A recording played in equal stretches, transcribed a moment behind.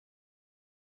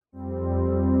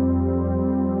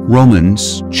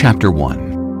Romans chapter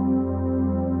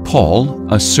 1.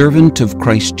 Paul, a servant of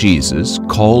Christ Jesus,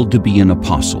 called to be an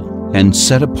apostle, and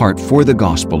set apart for the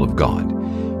gospel of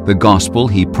God, the gospel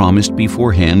he promised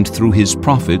beforehand through his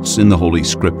prophets in the Holy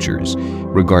Scriptures,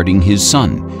 regarding his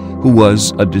Son, who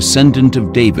was a descendant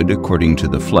of David according to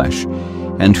the flesh,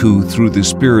 and who through the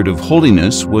Spirit of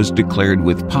holiness was declared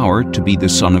with power to be the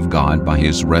Son of God by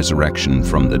his resurrection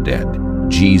from the dead,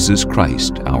 Jesus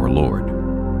Christ our Lord.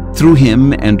 Through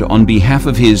him and on behalf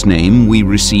of his name we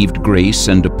received grace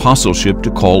and apostleship to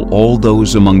call all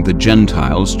those among the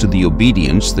Gentiles to the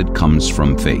obedience that comes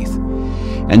from faith.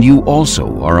 And you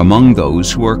also are among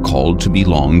those who are called to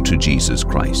belong to Jesus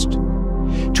Christ.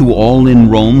 To all in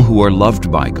Rome who are loved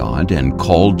by God and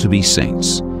called to be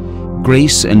saints,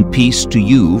 grace and peace to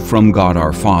you from God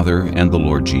our Father and the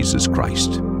Lord Jesus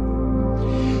Christ.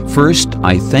 First,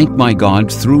 I thank my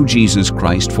God through Jesus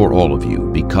Christ for all of you,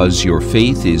 because your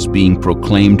faith is being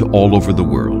proclaimed all over the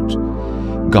world.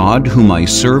 God, whom I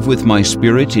serve with my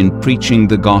spirit in preaching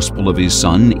the gospel of his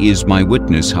Son, is my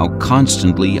witness how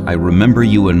constantly I remember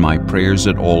you in my prayers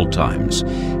at all times,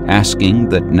 asking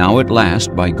that now at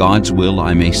last, by God's will,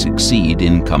 I may succeed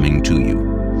in coming to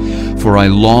you. For I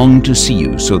long to see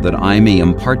you so that I may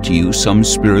impart to you some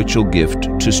spiritual gift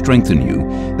to strengthen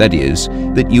you, that is,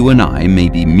 that you and I may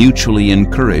be mutually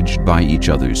encouraged by each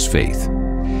other's faith.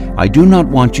 I do not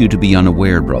want you to be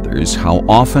unaware, brothers, how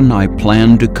often I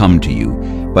planned to come to you,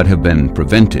 but have been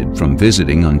prevented from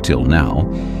visiting until now,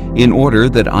 in order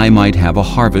that I might have a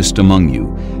harvest among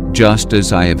you, just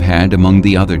as I have had among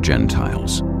the other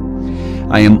Gentiles.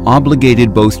 I am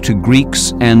obligated both to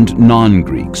Greeks and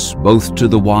non-Greeks, both to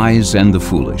the wise and the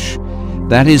foolish.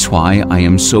 That is why I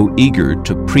am so eager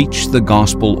to preach the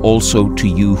gospel also to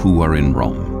you who are in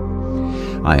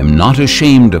Rome. I am not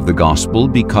ashamed of the gospel,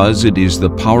 because it is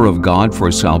the power of God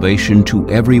for salvation to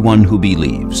everyone who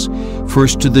believes,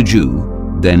 first to the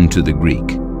Jew, then to the Greek.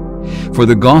 For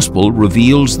the gospel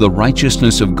reveals the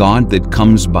righteousness of God that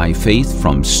comes by faith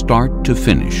from start to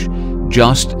finish,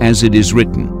 just as it is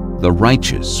written, "The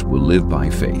righteous will live by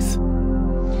faith."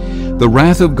 The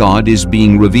wrath of God is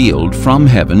being revealed from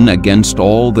heaven against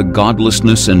all the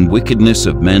godlessness and wickedness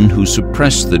of men who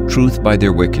suppress the truth by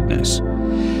their wickedness.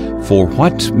 For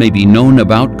what may be known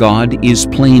about God is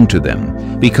plain to them,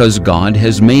 because God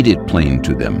has made it plain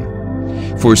to them.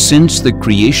 For since the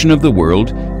creation of the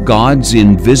world, God's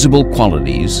invisible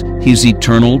qualities, his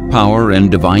eternal power and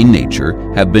divine nature,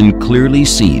 have been clearly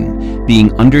seen,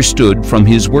 being understood from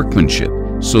his workmanship,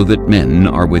 so that men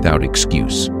are without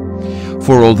excuse.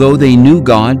 For although they knew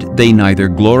God, they neither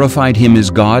glorified him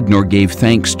as God nor gave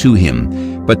thanks to him,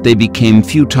 but they became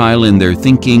futile in their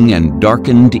thinking and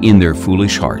darkened in their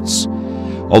foolish hearts.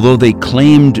 Although they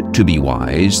claimed to be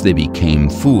wise, they became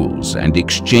fools and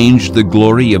exchanged the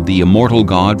glory of the immortal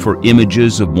God for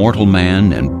images of mortal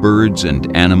man and birds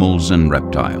and animals and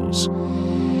reptiles.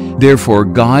 Therefore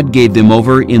God gave them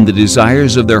over in the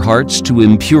desires of their hearts to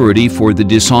impurity for the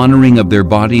dishonoring of their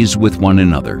bodies with one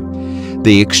another.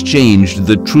 They exchanged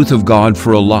the truth of God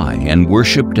for a lie, and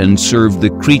worshipped and served the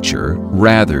creature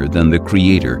rather than the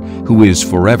Creator, who is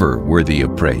forever worthy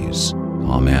of praise.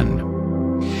 Amen.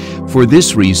 For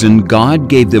this reason God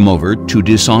gave them over to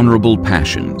dishonorable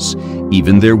passions.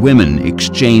 Even their women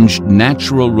exchanged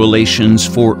natural relations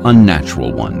for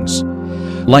unnatural ones.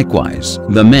 Likewise,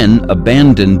 the men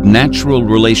abandoned natural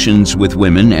relations with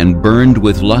women and burned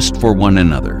with lust for one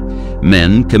another.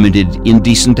 Men committed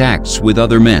indecent acts with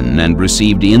other men and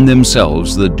received in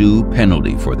themselves the due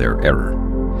penalty for their error.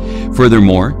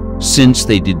 Furthermore, since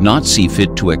they did not see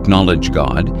fit to acknowledge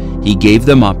God, he gave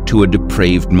them up to a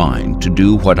depraved mind to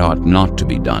do what ought not to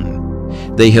be done.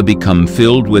 They have become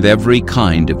filled with every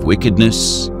kind of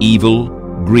wickedness, evil,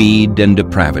 greed, and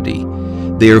depravity.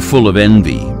 They are full of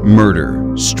envy, murder,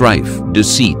 strife,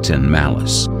 deceit, and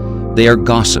malice. They are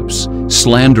gossips,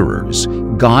 slanderers,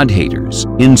 God-haters,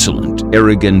 insolent,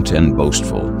 arrogant, and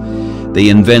boastful. They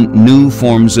invent new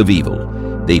forms of evil.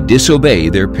 They disobey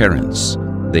their parents.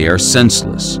 They are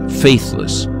senseless,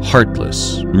 faithless,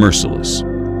 heartless, merciless.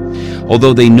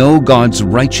 Although they know God's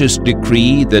righteous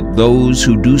decree that those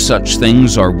who do such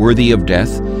things are worthy of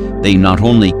death, they not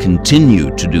only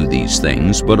continue to do these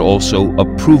things, but also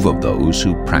approve of those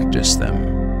who practice them.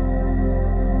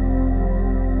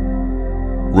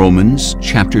 Romans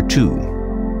chapter 2.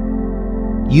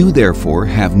 You therefore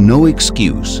have no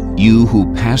excuse, you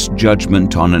who pass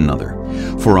judgment on another.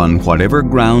 For on whatever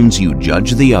grounds you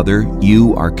judge the other,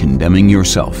 you are condemning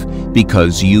yourself,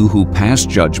 because you who pass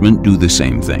judgment do the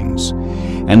same things.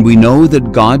 And we know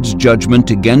that God's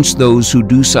judgment against those who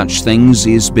do such things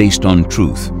is based on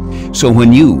truth. So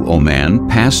when you, O man,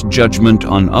 pass judgment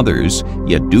on others,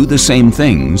 yet do the same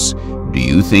things, do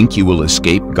you think you will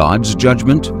escape God's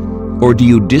judgment? Or do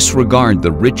you disregard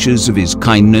the riches of His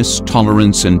kindness,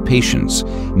 tolerance, and patience,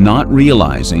 not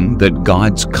realizing that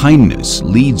God's kindness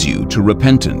leads you to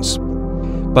repentance?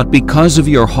 But because of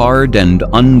your hard and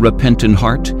unrepentant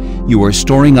heart, you are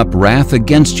storing up wrath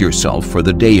against yourself for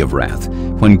the day of wrath,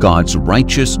 when God's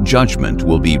righteous judgment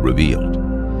will be revealed.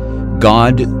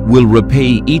 God will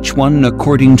repay each one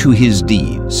according to his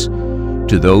deeds.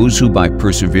 To those who by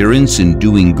perseverance in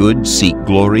doing good seek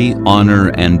glory, honor,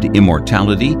 and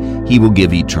immortality, He will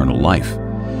give eternal life.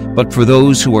 But for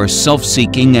those who are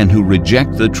self-seeking and who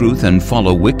reject the truth and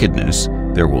follow wickedness,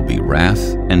 there will be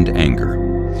wrath and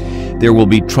anger. There will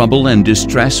be trouble and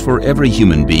distress for every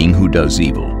human being who does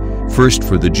evil, first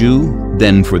for the Jew,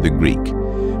 then for the Greek.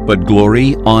 But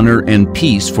glory, honor, and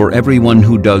peace for everyone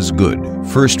who does good,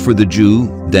 first for the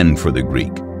Jew, then for the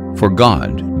Greek. For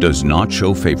God does not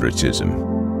show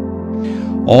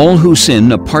favoritism. All who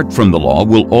sin apart from the law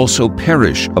will also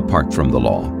perish apart from the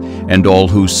law, and all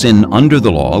who sin under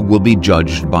the law will be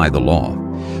judged by the law.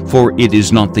 For it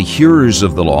is not the hearers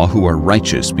of the law who are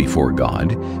righteous before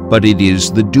God, but it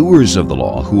is the doers of the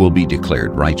law who will be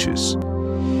declared righteous.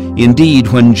 Indeed,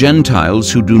 when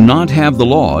Gentiles who do not have the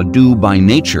law do by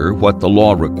nature what the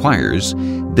law requires,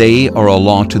 they are a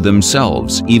law to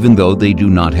themselves, even though they do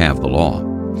not have the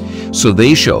law. So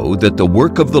they show that the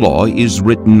work of the law is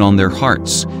written on their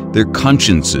hearts, their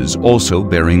consciences also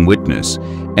bearing witness,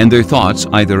 and their thoughts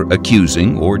either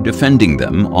accusing or defending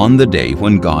them on the day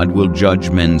when God will judge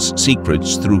men's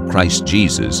secrets through Christ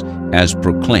Jesus, as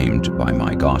proclaimed by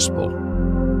my gospel.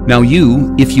 Now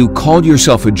you, if you call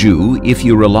yourself a Jew, if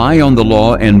you rely on the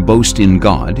law and boast in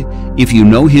God, if you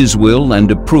know His will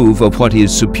and approve of what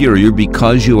is superior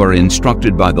because you are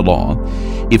instructed by the law,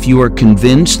 if you are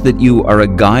convinced that you are a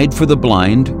guide for the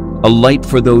blind, a light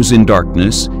for those in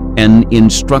darkness, an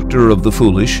instructor of the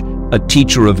foolish, a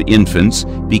teacher of infants,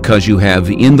 because you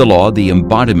have in the law the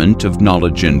embodiment of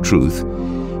knowledge and truth,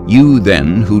 you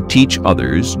then who teach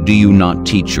others, do you not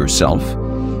teach yourself?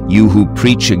 You who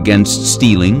preach against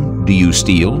stealing, do you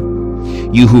steal?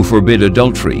 You who forbid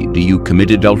adultery, do you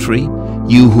commit adultery?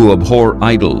 You who abhor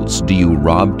idols, do you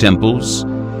rob temples?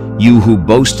 You who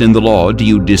boast in the law, do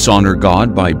you dishonor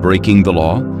God by breaking the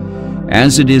law?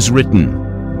 As it is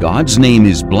written, God's name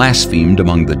is blasphemed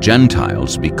among the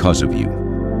Gentiles because of you.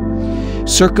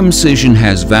 Circumcision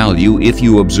has value if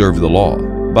you observe the law,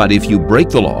 but if you break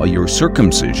the law, your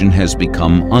circumcision has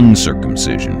become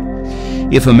uncircumcision.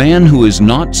 If a man who is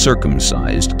not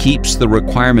circumcised keeps the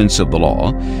requirements of the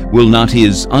law, will not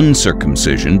his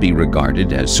uncircumcision be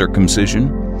regarded as circumcision?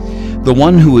 The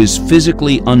one who is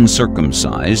physically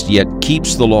uncircumcised yet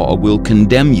keeps the law will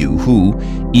condemn you who,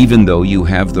 even though you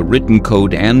have the written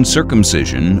code and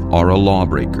circumcision, are a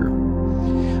lawbreaker.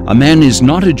 A man is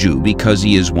not a Jew because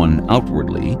he is one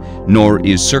outwardly, nor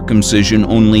is circumcision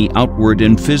only outward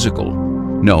and physical.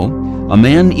 No, a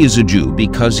man is a Jew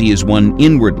because he is one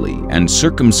inwardly, and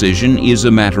circumcision is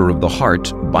a matter of the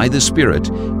heart by the Spirit,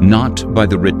 not by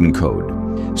the written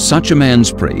code. Such a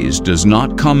man's praise does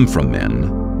not come from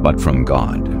men, but from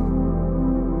God.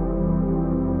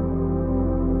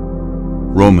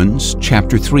 Romans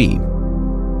chapter 3.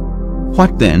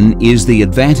 What then is the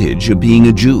advantage of being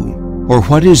a Jew? Or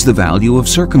what is the value of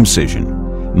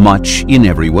circumcision? Much in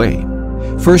every way.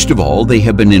 First of all, they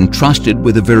have been entrusted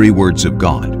with the very words of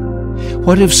God.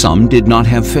 What if some did not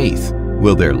have faith?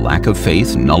 Will their lack of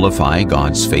faith nullify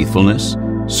God's faithfulness?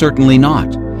 Certainly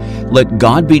not. Let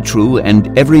God be true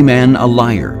and every man a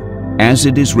liar, as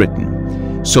it is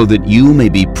written, so that you may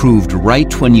be proved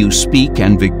right when you speak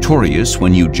and victorious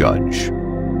when you judge.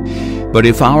 But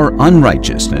if our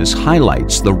unrighteousness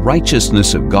highlights the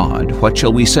righteousness of God, what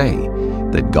shall we say?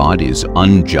 That God is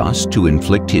unjust to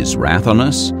inflict His wrath on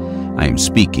us? I am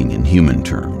speaking in human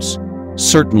terms.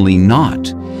 Certainly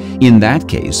not. In that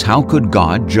case, how could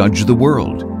God judge the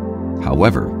world?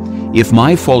 However, if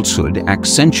my falsehood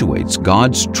accentuates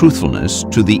God's truthfulness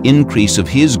to the increase of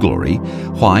His glory,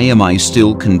 why am I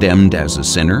still condemned as a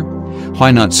sinner?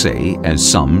 Why not say, as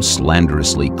some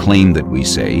slanderously claim that we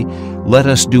say, let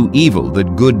us do evil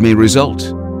that good may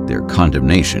result? Their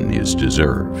condemnation is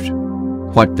deserved.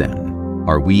 What then?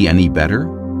 Are we any better?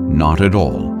 Not at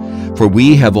all. For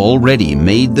we have already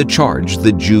made the charge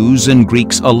that Jews and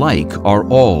Greeks alike are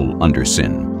all under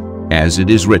sin. As it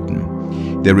is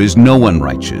written, there is no one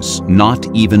righteous, not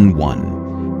even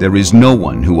one. There is no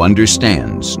one who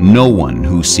understands, no one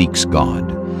who seeks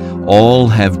God. All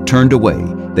have turned away,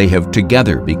 they have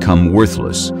together become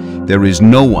worthless. There is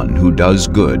no one who does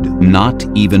good, not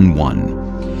even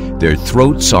one. Their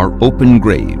throats are open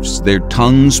graves, their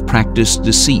tongues practice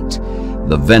deceit.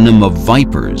 The venom of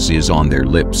vipers is on their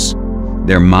lips.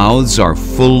 Their mouths are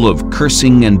full of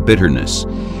cursing and bitterness.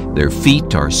 Their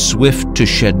feet are swift to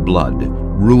shed blood.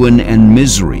 Ruin and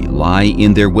misery lie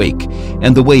in their wake,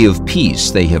 and the way of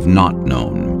peace they have not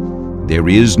known. There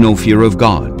is no fear of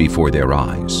God before their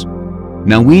eyes.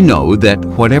 Now we know that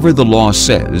whatever the law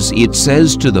says, it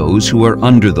says to those who are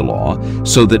under the law,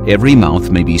 so that every mouth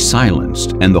may be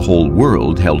silenced, and the whole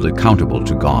world held accountable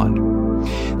to God.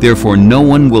 Therefore no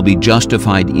one will be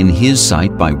justified in his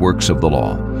sight by works of the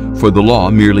law, for the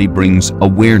law merely brings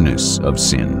awareness of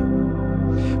sin.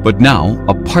 But now,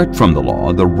 apart from the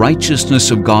law, the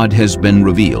righteousness of God has been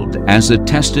revealed, as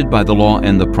attested by the law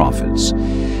and the prophets.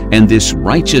 And this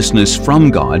righteousness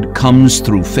from God comes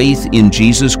through faith in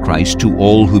Jesus Christ to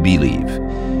all who believe.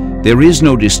 There is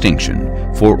no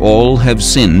distinction, for all have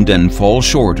sinned and fall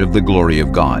short of the glory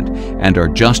of God, and are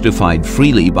justified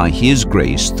freely by His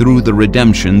grace through the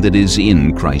redemption that is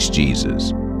in Christ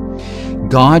Jesus.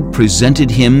 God presented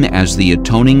Him as the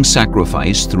atoning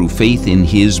sacrifice through faith in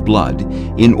His blood,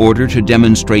 in order to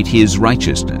demonstrate His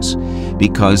righteousness,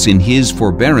 because in His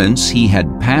forbearance He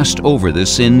had passed over the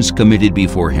sins committed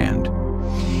beforehand.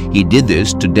 He did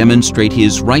this to demonstrate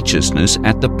His righteousness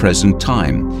at the present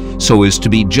time, so as to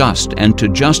be just and to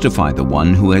justify the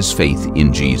one who has faith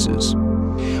in Jesus.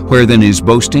 Where then is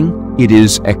boasting? It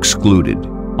is excluded.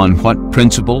 On what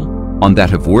principle? On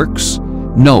that of works?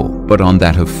 No, but on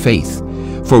that of faith.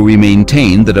 For we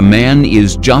maintain that a man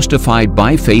is justified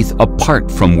by faith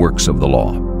apart from works of the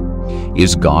law.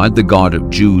 Is God the God of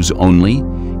Jews only?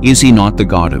 Is He not the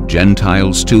God of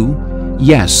Gentiles too?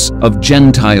 Yes, of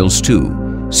Gentiles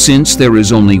too, since there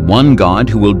is only one God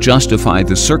who will justify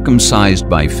the circumcised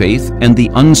by faith and the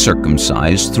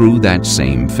uncircumcised through that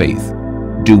same faith.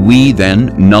 Do we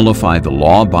then nullify the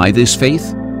law by this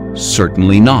faith?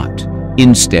 Certainly not.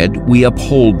 Instead, we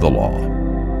uphold the law.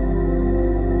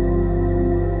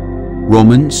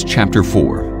 Romans chapter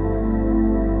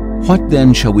 4. What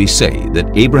then shall we say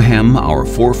that Abraham our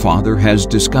forefather has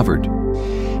discovered?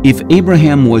 If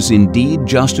Abraham was indeed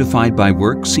justified by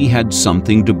works, he had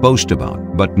something to boast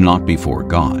about, but not before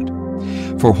God.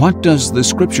 For what does the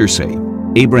Scripture say?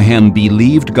 Abraham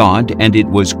believed God, and it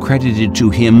was credited to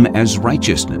him as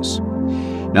righteousness.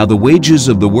 Now the wages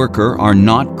of the worker are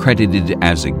not credited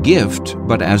as a gift,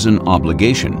 but as an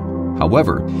obligation.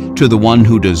 However, to the one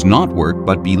who does not work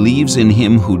but believes in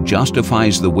Him who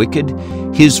justifies the wicked,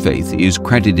 his faith is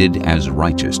credited as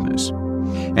righteousness.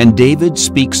 And David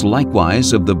speaks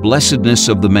likewise of the blessedness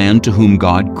of the man to whom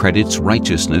God credits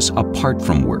righteousness apart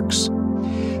from works.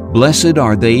 Blessed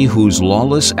are they whose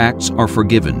lawless acts are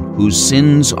forgiven, whose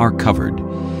sins are covered.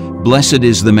 Blessed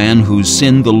is the man whose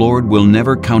sin the Lord will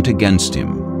never count against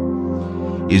him.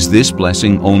 Is this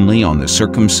blessing only on the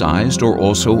circumcised or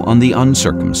also on the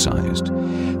uncircumcised?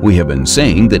 We have been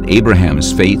saying that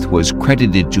Abraham's faith was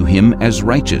credited to him as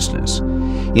righteousness.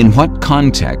 In what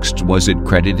context was it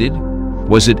credited?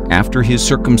 Was it after his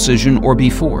circumcision or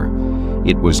before?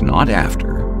 It was not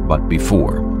after, but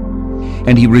before.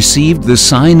 And he received the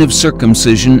sign of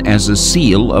circumcision as a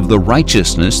seal of the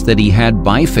righteousness that he had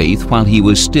by faith while he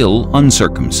was still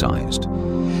uncircumcised.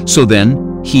 So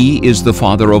then, he is the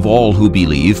father of all who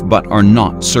believe but are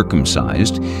not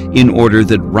circumcised, in order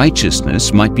that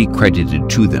righteousness might be credited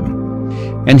to them.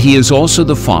 And he is also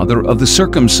the father of the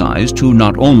circumcised, who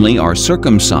not only are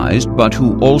circumcised, but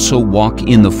who also walk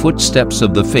in the footsteps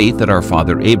of the faith that our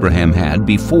father Abraham had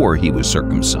before he was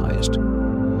circumcised.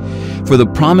 For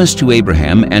the promise to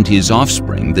Abraham and his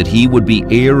offspring that he would be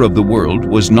heir of the world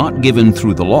was not given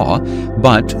through the law,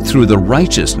 but through the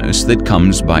righteousness that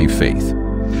comes by faith.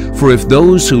 For if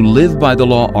those who live by the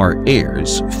law are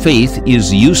heirs, faith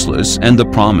is useless and the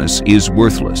promise is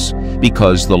worthless,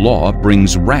 because the law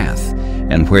brings wrath,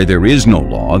 and where there is no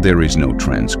law, there is no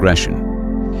transgression.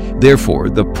 Therefore,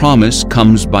 the promise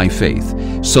comes by faith,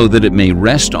 so that it may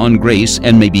rest on grace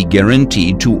and may be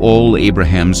guaranteed to all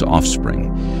Abraham's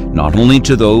offspring, not only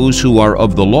to those who are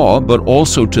of the law, but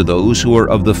also to those who are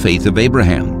of the faith of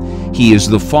Abraham. He is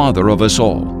the father of us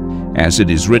all, as it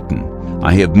is written,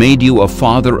 I have made you a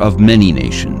father of many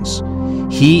nations.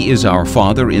 He is our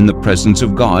Father in the presence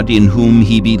of God, in whom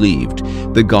He believed,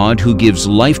 the God who gives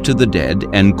life to the dead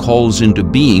and calls into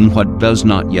being what does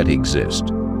not yet exist.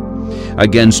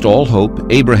 Against all hope,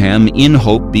 Abraham in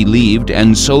hope believed,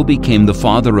 and so became the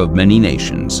father of many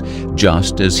nations,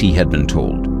 just as he had been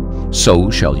told.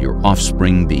 So shall your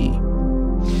offspring be.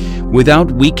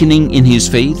 Without weakening in his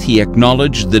faith, he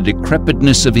acknowledged the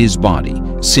decrepitness of his body,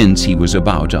 since he was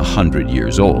about 100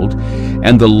 years old,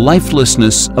 and the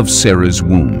lifelessness of Sarah's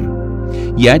womb.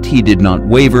 Yet he did not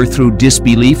waver through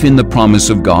disbelief in the promise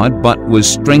of God, but was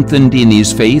strengthened in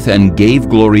his faith and gave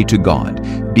glory to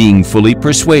God, being fully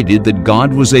persuaded that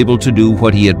God was able to do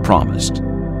what he had promised.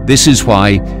 This is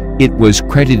why it was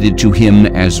credited to him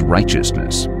as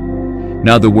righteousness.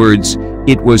 Now the words,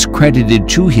 "it was credited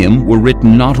to him," were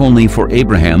written not only for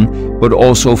Abraham, but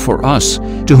also for us,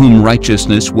 to whom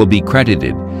righteousness will be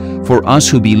credited, for us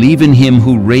who believe in him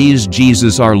who raised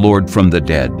Jesus our Lord from the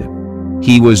dead.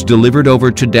 He was delivered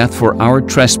over to death for our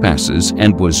trespasses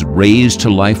and was raised to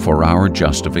life for our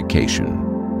justification.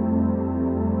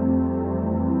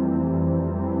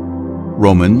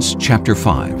 Romans chapter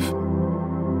 5.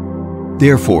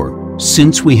 Therefore,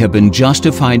 since we have been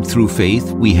justified through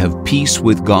faith, we have peace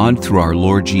with God through our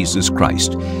Lord Jesus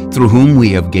Christ, through whom we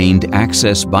have gained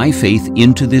access by faith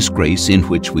into this grace in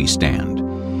which we stand,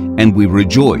 and we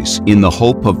rejoice in the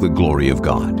hope of the glory of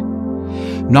God.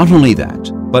 Not only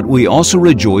that, but we also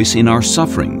rejoice in our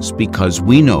sufferings, because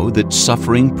we know that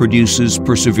suffering produces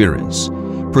perseverance,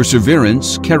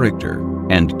 perseverance, character,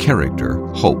 and character,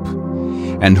 hope.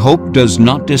 And hope does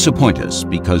not disappoint us,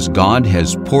 because God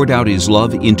has poured out his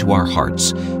love into our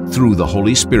hearts through the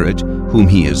Holy Spirit whom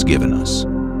he has given us.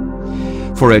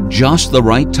 For at just the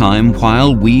right time,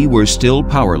 while we were still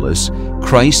powerless,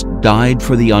 Christ died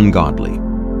for the ungodly.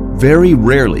 Very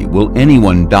rarely will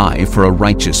anyone die for a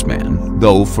righteous man,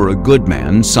 though for a good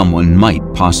man someone might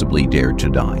possibly dare to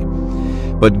die.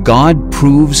 But God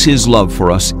proves his love for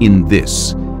us in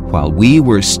this: while we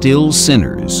were still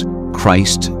sinners,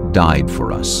 Christ died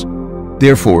for us.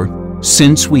 Therefore,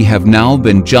 since we have now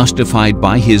been justified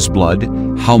by his blood,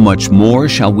 how much more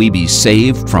shall we be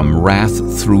saved from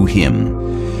wrath through him?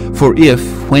 For if,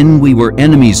 when we were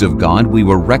enemies of God, we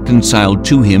were reconciled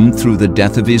to him through the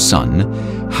death of his Son,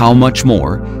 how much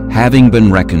more, having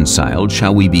been reconciled,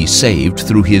 shall we be saved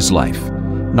through his life?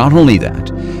 Not only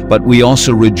that, but we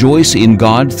also rejoice in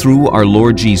God through our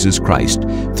Lord Jesus Christ,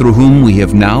 through whom we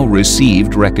have now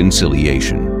received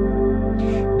reconciliation.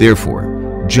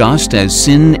 Therefore, just as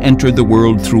sin entered the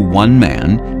world through one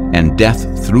man, and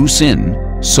death through sin,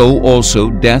 so also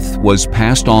death was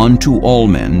passed on to all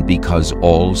men, because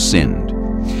all sinned.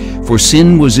 For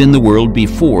sin was in the world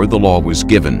before the law was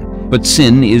given, but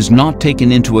sin is not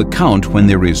taken into account when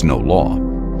there is no law.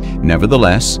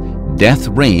 Nevertheless, death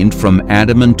reigned from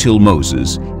Adam until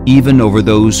Moses, even over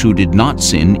those who did not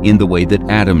sin in the way that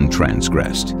Adam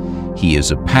transgressed. He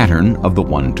is a pattern of the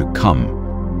one to come.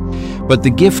 But the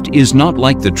gift is not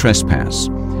like the trespass.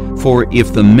 For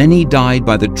if the many died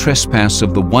by the trespass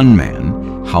of the one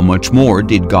man, how much more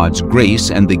did God's grace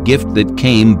and the gift that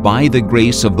came by the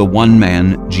grace of the one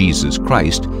man, Jesus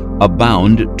Christ,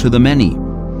 abound to the many?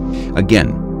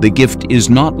 Again, the gift is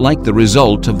not like the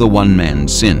result of the one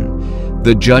man's sin.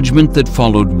 The judgment that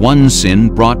followed one sin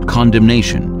brought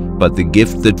condemnation, but the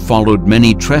gift that followed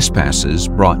many trespasses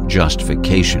brought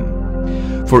justification.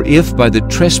 For if by the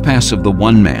trespass of the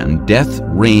one man death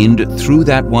reigned through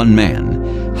that one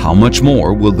man, how much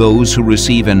more will those who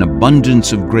receive an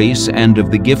abundance of grace and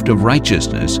of the gift of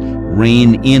righteousness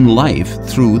reign in life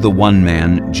through the one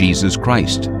man, Jesus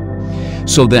Christ?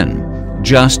 So then,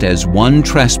 just as one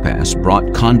trespass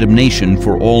brought condemnation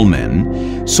for all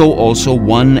men, so also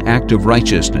one act of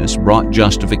righteousness brought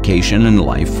justification and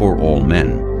life for all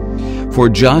men. For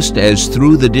just as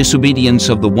through the disobedience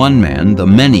of the one man the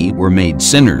many were made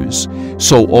sinners,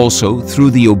 so also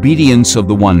through the obedience of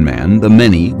the one man the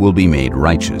many will be made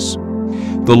righteous.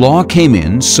 The law came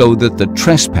in so that the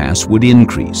trespass would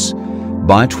increase.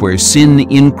 But where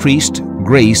sin increased,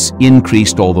 grace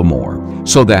increased all the more,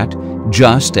 so that,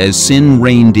 just as sin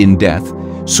reigned in death,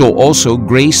 so also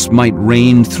grace might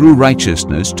reign through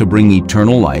righteousness to bring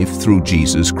eternal life through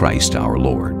Jesus Christ our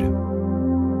Lord.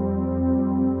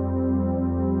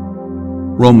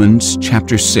 Romans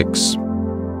chapter 6.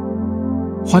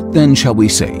 What then shall we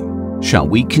say? Shall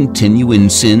we continue in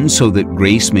sin so that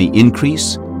grace may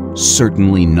increase?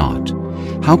 Certainly not.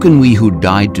 How can we who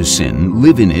died to sin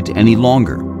live in it any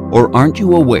longer? Or aren't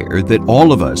you aware that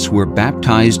all of us who were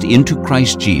baptized into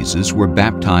Christ Jesus were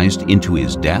baptized into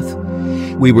his death?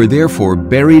 We were therefore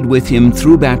buried with him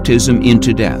through baptism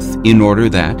into death, in order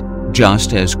that,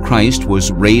 just as Christ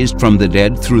was raised from the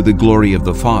dead through the glory of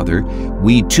the Father,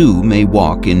 we too may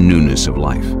walk in newness of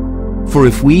life. For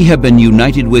if we have been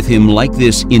united with him like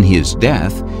this in his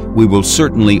death, we will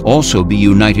certainly also be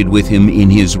united with him in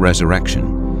his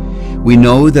resurrection. We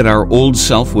know that our old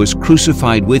self was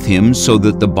crucified with him so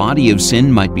that the body of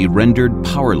sin might be rendered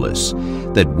powerless,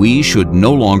 that we should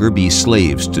no longer be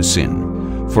slaves to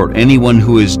sin. For anyone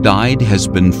who has died has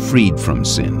been freed from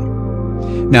sin.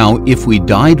 Now, if we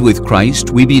died with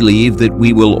Christ, we believe that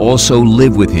we will also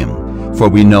live with him. For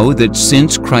we know that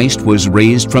since Christ was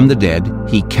raised from the dead,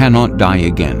 he cannot die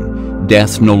again.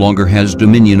 Death no longer has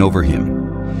dominion over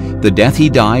him. The death he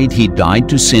died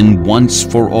to sin once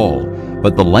for all,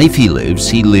 but the life he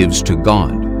lives to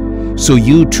God. So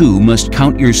you too must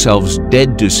count yourselves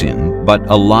dead to sin, but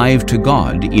alive to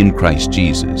God in Christ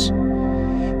Jesus.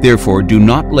 Therefore, do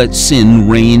not let sin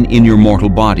reign in your mortal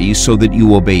body so that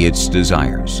you obey its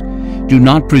desires. Do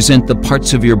not present the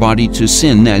parts of your body to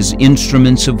sin as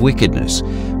instruments of wickedness,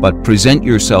 but present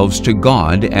yourselves to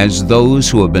God as those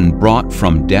who have been brought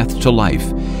from death to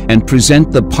life, and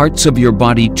present the parts of your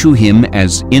body to him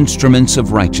as instruments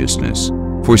of righteousness.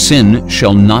 For sin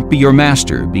shall not be your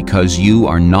master, because you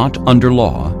are not under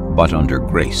law, but under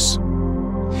grace.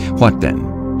 What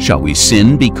then? Shall we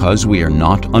sin because we are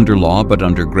not under law, but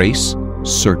under grace?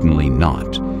 Certainly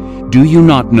not. Do you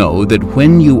not know that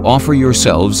when you offer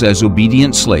yourselves as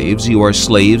obedient slaves, you are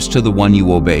slaves to the one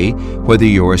you obey, whether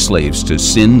you are slaves to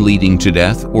sin leading to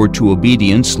death, or to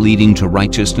obedience leading to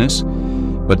righteousness?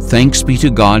 But thanks be to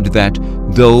God that,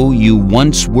 though you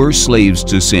once were slaves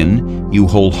to sin, you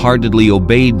wholeheartedly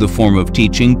obeyed the form of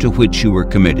teaching to which you were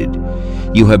committed.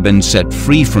 You have been set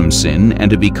free from sin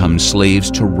and have become slaves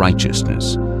to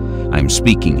righteousness. I am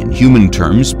speaking in human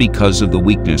terms because of the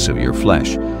weakness of your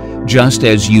flesh. Just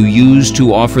as you used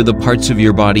to offer the parts of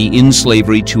your body in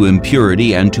slavery to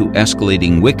impurity and to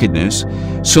escalating wickedness,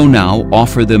 so now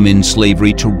offer them in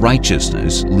slavery to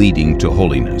righteousness, leading to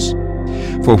holiness.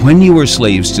 For when you were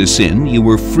slaves to sin, you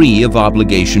were free of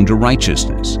obligation to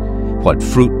righteousness. What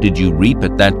fruit did you reap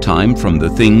at that time from the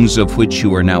things of which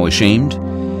you are now ashamed?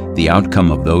 The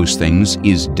outcome of those things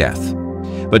is death.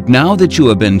 But now that you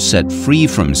have been set free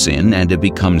from sin and have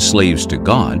become slaves to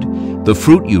God, the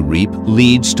fruit you reap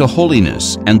leads to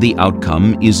holiness, and the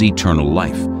outcome is eternal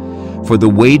life. For the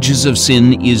wages of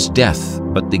sin is death,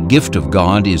 but the gift of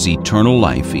God is eternal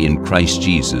life in Christ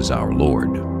Jesus our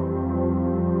Lord.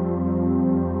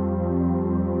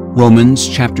 Romans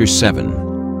chapter 7.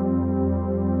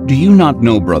 Do you not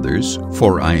know, brothers,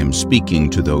 for I am speaking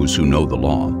to those who know the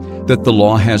law, that the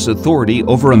law has authority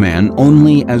over a man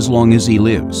only as long as he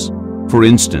lives? For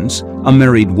instance, a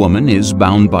married woman is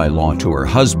bound by law to her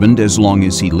husband as long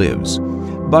as he lives.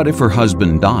 But if her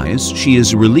husband dies, she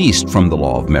is released from the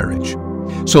law of marriage.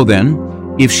 So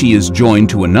then, if she is joined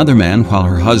to another man while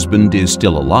her husband is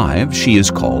still alive, she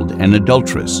is called an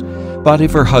adulteress. But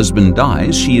if her husband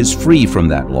dies, she is free from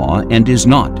that law and is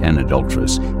not an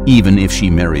adulteress, even if she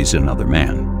marries another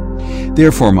man.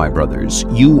 Therefore, my brothers,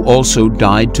 you also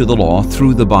died to the law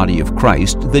through the body of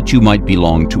Christ, that you might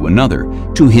belong to another,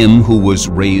 to him who was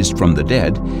raised from the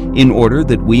dead, in order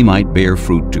that we might bear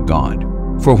fruit to God.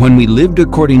 For when we lived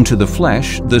according to the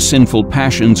flesh, the sinful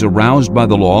passions aroused by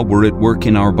the law were at work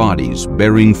in our bodies,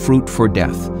 bearing fruit for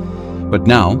death. But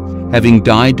now, having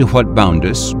died to what bound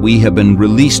us, we have been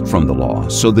released from the law,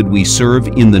 so that we serve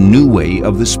in the new way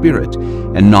of the Spirit,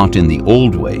 and not in the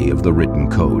old way of the written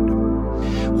code.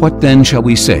 What then shall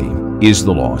we say? Is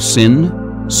the law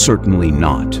sin? Certainly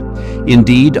not.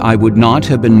 Indeed, I would not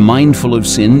have been mindful of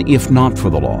sin if not for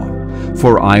the law.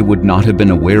 For I would not have been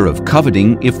aware of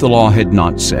coveting if the law had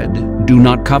not said, "Do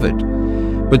not covet."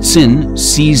 But sin,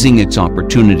 seizing its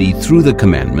opportunity through the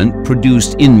commandment,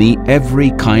 produced in me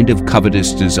every kind of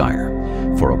covetous desire.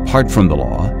 For apart from the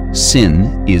law,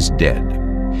 sin is dead.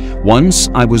 Once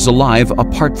I was alive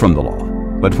apart from the law,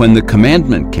 but when the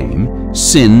commandment came,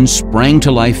 sin sprang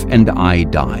to life and I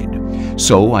died.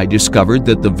 So I discovered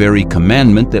that the very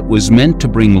commandment that was meant to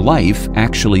bring life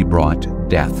actually brought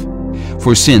death.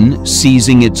 For sin,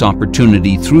 seizing its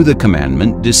opportunity through the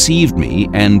commandment, deceived me,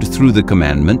 and through the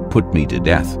commandment put me to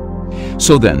death.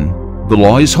 So then, the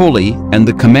law is holy, and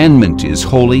the commandment is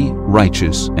holy,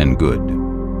 righteous, and good.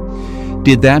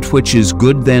 Did that which is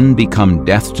good then become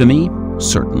death to me?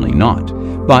 Certainly not.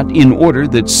 But in order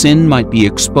that sin might be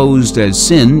exposed as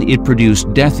sin, it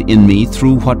produced death in me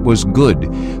through what was good,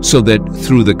 so that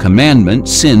through the commandment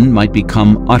sin might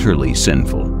become utterly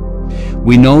sinful.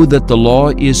 We know that the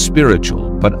law is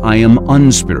spiritual, but I am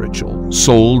unspiritual,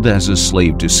 sold as a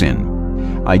slave to sin.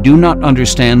 I do not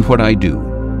understand what I do,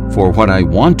 for what I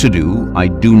want to do, I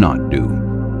do not do,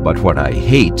 but what I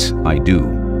hate, I do.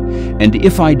 And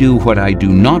if I do what I do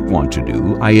not want to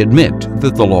do, I admit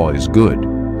that the law is good.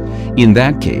 In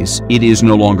that case, it is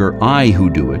no longer I who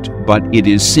do it, but it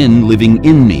is sin living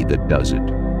in me that does it.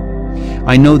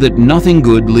 I know that nothing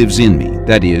good lives in me,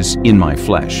 that is, in my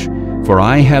flesh. For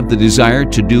I have the desire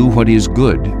to do what is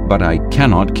good, but I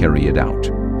cannot carry it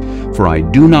out. For I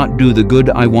do not do the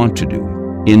good I want to do.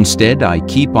 Instead, I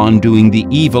keep on doing the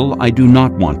evil I do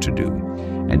not want to do.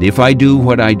 And if I do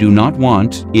what I do not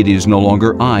want, it is no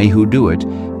longer I who do it,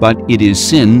 but it is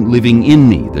sin living in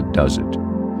me that does it.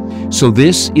 So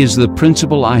this is the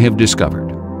principle I have discovered.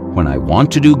 When I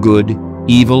want to do good,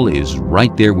 evil is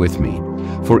right there with me.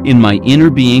 For in my inner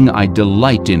being I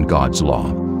delight in God's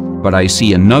law. But I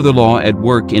see another law at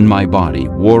work in my body,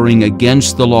 warring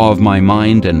against the law of my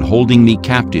mind and holding me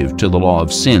captive to the law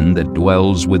of sin that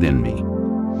dwells within me.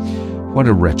 What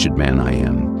a wretched man I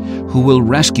am! Who will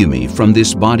rescue me from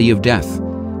this body of death?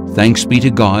 Thanks be to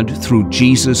God through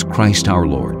Jesus Christ our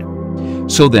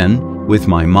Lord. So then, with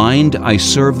my mind I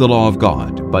serve the law of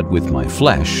God, but with my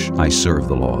flesh I serve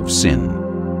the law of sin.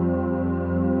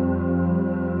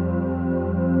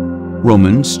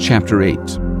 Romans chapter 8.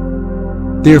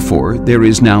 Therefore, there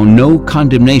is now no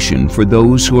condemnation for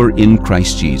those who are in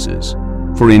Christ Jesus.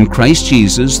 For in Christ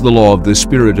Jesus the law of the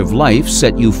Spirit of life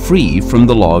set you free from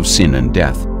the law of sin and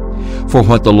death. For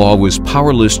what the law was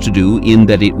powerless to do in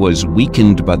that it was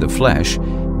weakened by the flesh,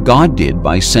 God did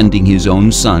by sending His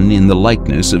own Son in the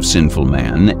likeness of sinful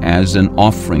man as an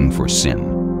offering for sin.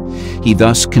 He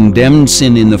thus condemned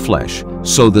sin in the flesh,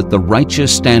 so that the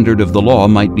righteous standard of the law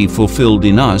might be fulfilled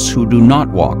in us who do not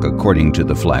walk according to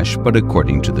the flesh, but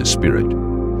according to the Spirit.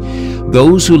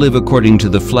 Those who live according to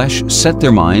the flesh set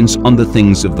their minds on the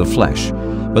things of the flesh,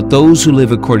 but those who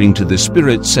live according to the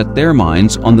Spirit set their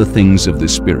minds on the things of the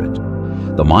Spirit.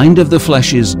 The mind of the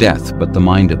flesh is death, but the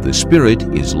mind of the Spirit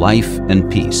is life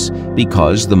and peace,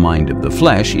 because the mind of the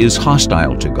flesh is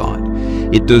hostile to God.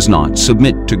 It does not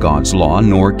submit to God's law,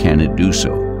 nor can it do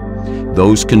so.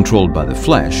 Those controlled by the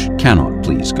flesh cannot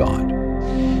please God.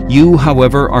 You,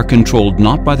 however, are controlled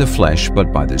not by the flesh,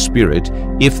 but by the Spirit,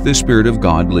 if the Spirit of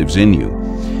God lives in you.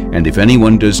 And if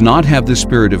anyone does not have the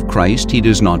Spirit of Christ, he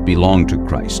does not belong to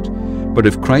Christ. But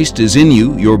if Christ is in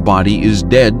you, your body is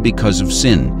dead because of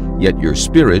sin, yet your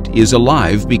spirit is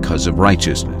alive because of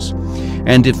righteousness.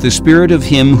 And if the Spirit of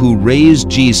Him who raised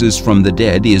Jesus from the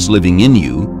dead is living in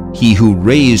you, He who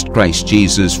raised Christ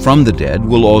Jesus from the dead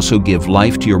will also give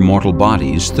life to your mortal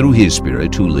bodies through His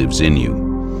Spirit who lives in you.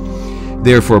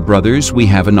 Therefore, brothers, we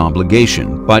have an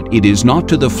obligation, but it is not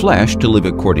to the flesh to live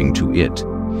according to it.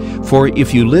 For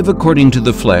if you live according to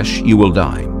the flesh, you will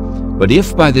die. But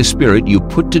if by the Spirit you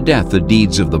put to death the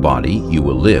deeds of the body, you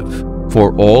will live.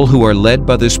 For all who are led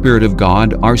by the Spirit of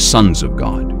God are sons of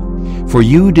God. For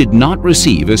you did not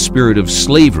receive a spirit of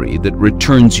slavery that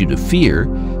returns you to fear,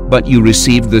 but you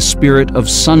received the Spirit of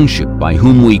sonship, by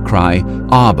whom we cry,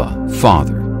 Abba,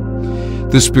 Father.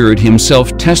 The Spirit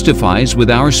Himself testifies with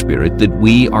our spirit that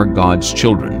we are God's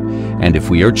children. And if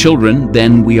we are children,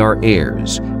 then we are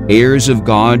heirs, heirs of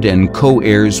God and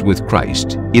co-heirs with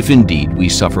Christ, if indeed we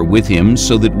suffer with Him,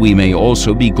 so that we may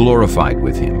also be glorified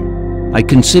with Him. I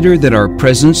consider that our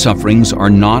present sufferings are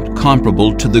not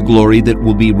comparable to the glory that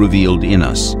will be revealed in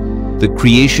us. The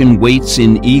creation waits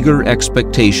in eager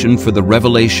expectation for the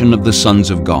revelation of the sons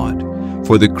of God.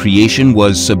 For the creation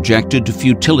was subjected to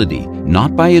futility,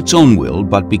 not by its own will,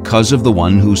 but because of the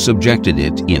one who subjected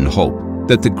it, in hope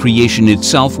that the creation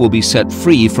itself will be set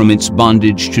free from its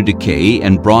bondage to decay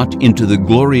and brought into the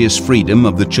glorious freedom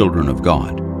of the children of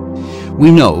God. We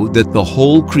know that the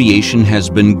whole creation has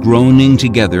been groaning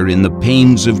together in the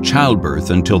pains of childbirth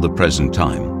until the present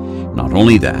time. Not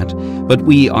only that, but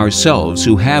we ourselves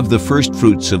who have the first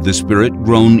fruits of the Spirit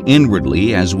groan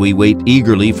inwardly as we wait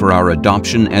eagerly for our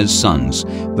adoption as sons,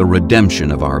 the redemption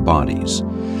of our bodies.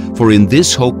 For in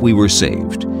this hope we were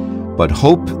saved. But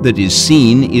hope that is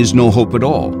seen is no hope at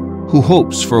all. Who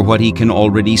hopes for what he can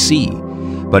already see?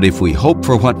 But if we hope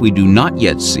for what we do not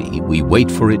yet see, we wait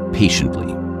for it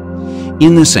patiently.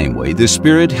 In the same way, the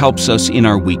Spirit helps us in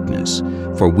our weakness.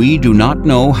 For we do not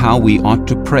know how we ought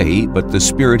to pray, but the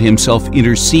Spirit Himself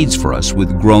intercedes for us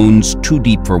with groans too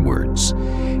deep for words.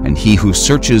 And He who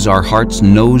searches our hearts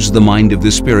knows the mind of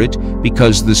the Spirit,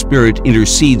 because the Spirit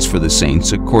intercedes for the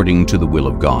saints according to the will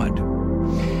of God.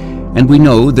 And we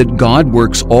know that God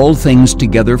works all things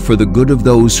together for the good of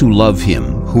those who love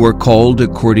Him, who are called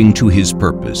according to His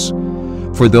purpose.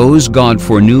 For those God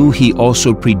foreknew, He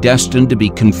also predestined to be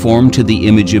conformed to the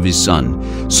image of His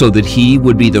Son, so that He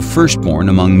would be the firstborn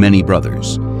among many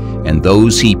brothers. And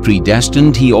those He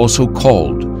predestined, He also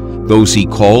called. Those He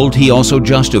called, He also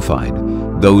justified.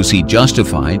 Those He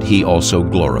justified, He also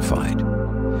glorified.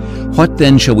 What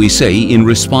then shall we say in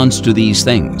response to these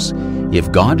things? If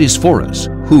God is for us,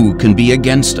 who can be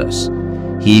against us?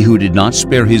 He who did not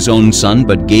spare His own Son,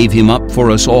 but gave Him up for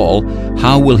us all,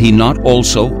 how will He not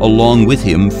also, along with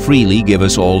Him, freely give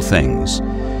us all things?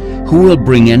 Who will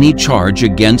bring any charge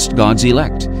against God's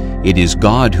elect? It is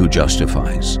God who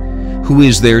justifies. Who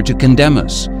is there to condemn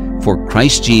us? For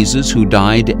Christ Jesus, who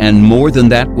died and more than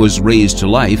that was raised to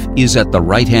life, is at the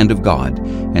right hand of God,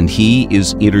 and He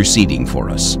is interceding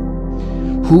for us.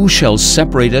 Who shall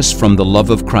separate us from the love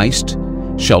of Christ?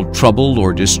 Shall trouble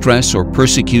or distress or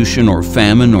persecution or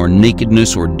famine or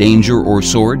nakedness or danger or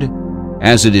sword?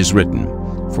 As it is written,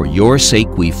 For your sake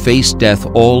we face death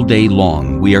all day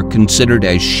long. We are considered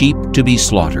as sheep to be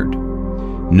slaughtered.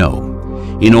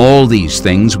 No, in all these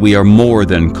things we are more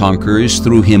than conquerors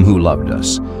through Him who loved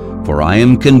us. For I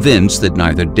am convinced that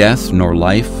neither death nor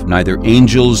life, neither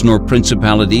angels nor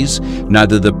principalities,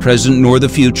 neither the present nor the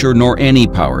future, nor any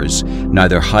powers,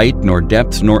 neither height nor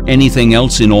depth nor anything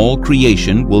else in all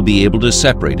creation will be able to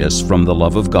separate us from the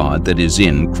love of God that is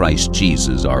in Christ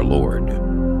Jesus our Lord.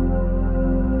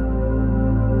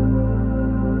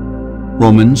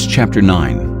 Romans chapter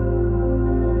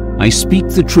 9. I speak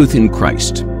the truth in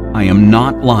Christ. I am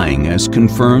not lying, as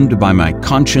confirmed by my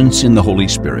conscience in the Holy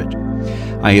Spirit.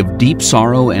 I have deep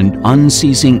sorrow and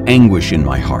unceasing anguish in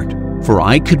my heart, for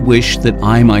I could wish that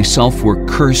I myself were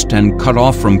cursed and cut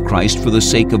off from Christ for the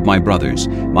sake of my brothers,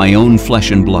 my own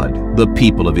flesh and blood, the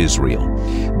people of Israel.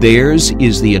 Theirs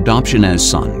is the adoption as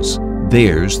sons,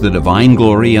 theirs the divine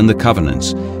glory and the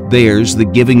covenants, theirs the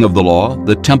giving of the law,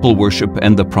 the temple worship,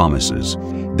 and the promises.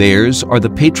 Theirs are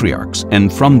the patriarchs,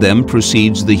 and from them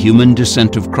proceeds the human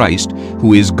descent of Christ,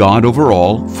 who is God over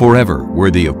all, forever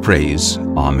worthy of praise.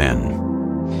 Amen.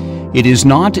 It is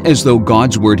not as though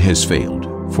God's word has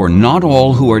failed, for not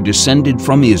all who are descended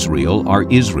from Israel are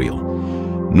Israel,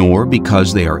 nor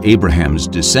because they are Abraham's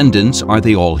descendants are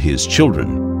they all his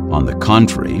children. On the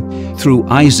contrary, through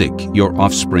Isaac your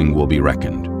offspring will be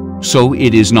reckoned. So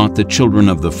it is not the children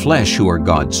of the flesh who are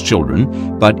God's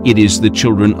children, but it is the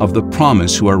children of the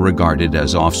promise who are regarded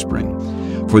as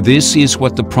offspring. For this is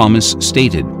what the promise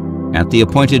stated, At the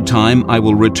appointed time I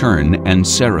will return, and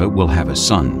Sarah will have a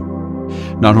son.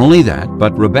 Not only that,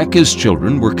 but Rebekah's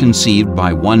children were conceived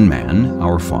by one man,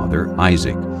 our father,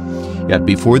 Isaac. Yet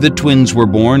before the twins were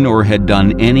born or had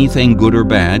done anything good or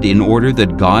bad, in order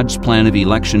that God's plan of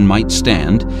election might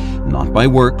stand, not by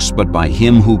works, but by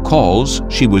him who calls,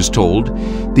 she was told,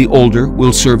 The older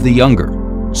will serve the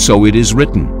younger. So it is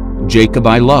written, Jacob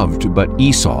I loved, but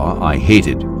Esau I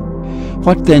hated.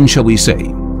 What then shall we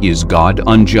say? Is God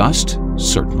unjust?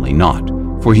 Certainly not.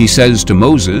 For he says to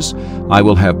Moses, I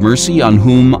will have mercy on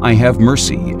whom I have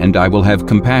mercy, and I will have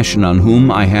compassion on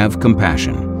whom I have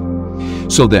compassion.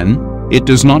 So then, it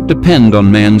does not depend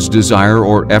on man's desire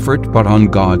or effort, but on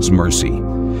God's mercy.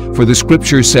 For the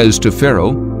Scripture says to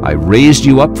Pharaoh, I raised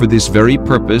you up for this very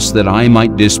purpose, that I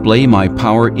might display my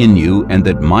power in you, and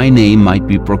that my name might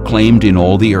be proclaimed in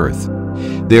all the earth.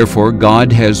 Therefore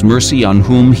God has mercy on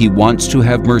whom he wants to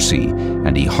have mercy,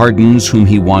 and he hardens whom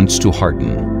he wants to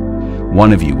harden.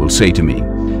 One of you will say to me,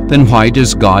 Then why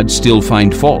does God still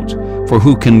find fault? For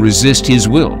who can resist his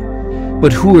will?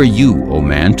 But who are you, O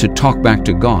man, to talk back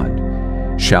to God?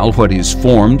 Shall what is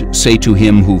formed say to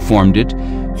him who formed it,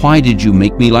 Why did you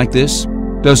make me like this?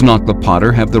 Does not the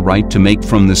potter have the right to make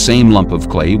from the same lump of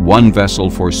clay one vessel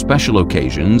for special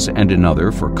occasions and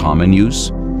another for common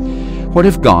use? What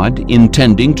if God,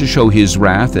 intending to show his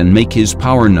wrath and make his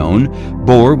power known,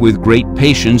 bore with great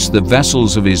patience the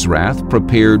vessels of his wrath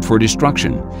prepared for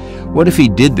destruction? What if he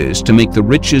did this to make the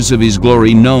riches of his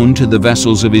glory known to the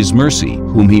vessels of his mercy,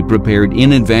 whom he prepared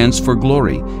in advance for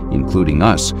glory, including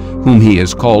us, whom he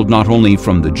has called not only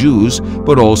from the Jews,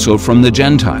 but also from the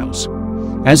Gentiles?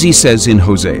 As he says in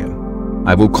Hosea,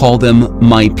 I will call them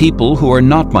my people who are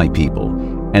not my people,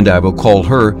 and I will call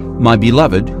her my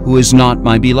beloved who is not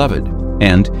my beloved.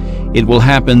 And it will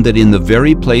happen that in the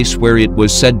very place where it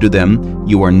was said to them,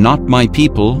 You are not my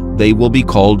people, they will be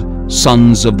called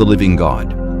sons of the living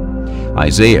God.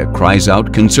 Isaiah cries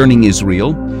out concerning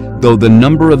Israel, Though the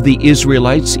number of the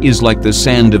Israelites is like the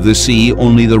sand of the sea,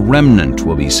 only the remnant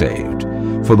will be saved.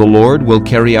 For the Lord will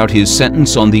carry out his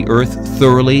sentence on the earth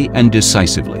thoroughly and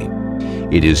decisively.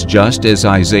 It is just as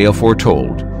Isaiah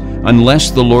foretold. Unless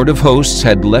the Lord of hosts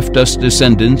had left us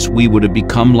descendants, we would have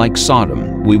become like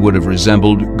Sodom, we would have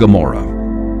resembled Gomorrah.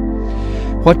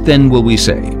 What then will we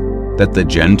say? That the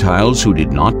Gentiles who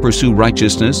did not pursue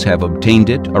righteousness have obtained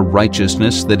it, a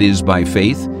righteousness that is by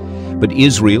faith? But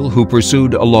Israel, who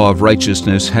pursued a law of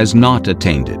righteousness, has not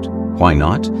attained it. Why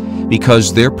not?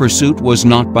 Because their pursuit was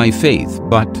not by faith,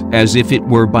 but as if it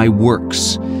were by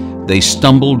works. They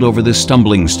stumbled over the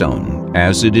stumbling stone,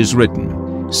 as it is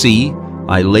written, See,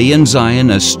 I lay in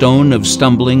Zion a stone of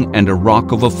stumbling and a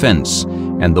rock of offense,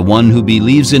 and the one who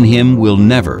believes in him will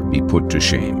never be put to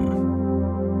shame.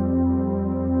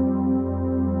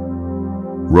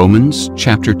 Romans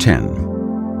chapter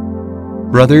 10.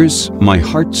 Brothers, my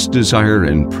heart's desire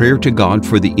and prayer to God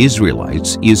for the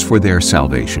Israelites is for their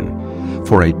salvation.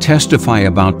 For I testify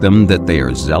about them that they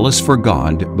are zealous for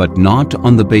God, but not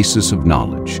on the basis of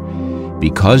knowledge.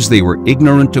 Because they were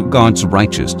ignorant of God's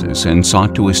righteousness and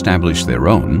sought to establish their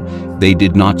own, they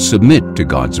did not submit to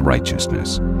God's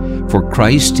righteousness. For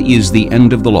Christ is the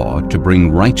end of the law to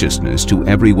bring righteousness to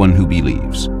everyone who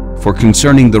believes. For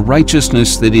concerning the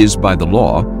righteousness that is by the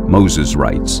law, Moses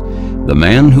writes, "The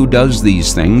man who does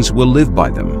these things will live by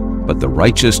them." But the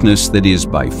righteousness that is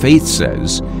by faith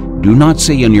says, "Do not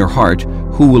say in your heart,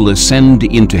 who will ascend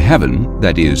into heaven,"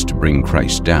 that is, to bring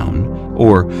Christ down,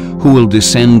 or who will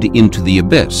descend into the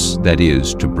abyss, that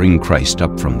is, to bring Christ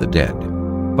up from the dead.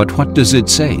 But what does it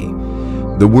say?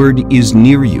 The word is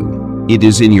near you. It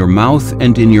is in your mouth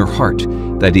and in your heart.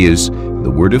 That is,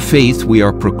 the word of faith we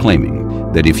are proclaiming,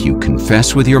 that if you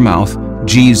confess with your mouth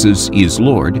Jesus is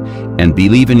Lord, and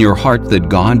believe in your heart that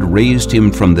God raised him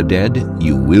from the dead,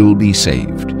 you will be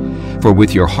saved. For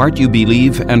with your heart you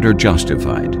believe and are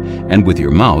justified, and with your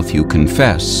mouth you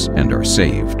confess and are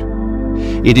saved.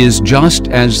 It is just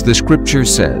as the Scripture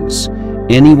says,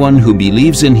 "Anyone who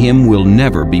believes in him will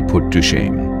never be put to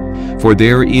shame." For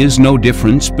there is no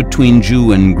difference between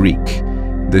Jew and Greek.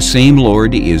 The same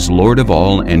Lord is Lord of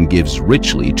all and gives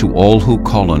richly to all who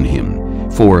call on him.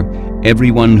 For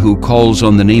everyone who calls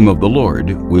on the name of the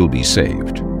Lord will be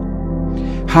saved.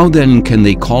 How then can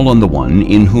they call on the one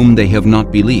in whom they have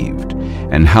not believed?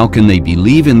 And how can they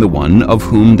believe in the one of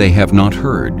whom they have not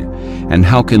heard? And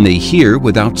how can they hear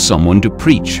without someone to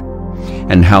preach?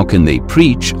 And how can they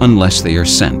preach unless they are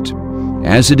sent?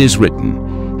 As it is written,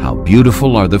 "How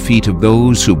beautiful are the feet of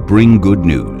those who bring good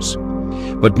news."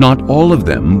 But not all of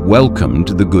them welcomed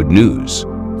the good news.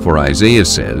 For Isaiah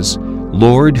says,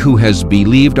 "Lord, who has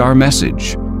believed our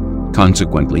message?"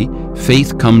 Consequently,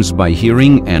 faith comes by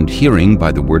hearing, and hearing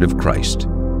by the word of Christ.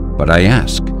 But I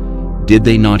ask, did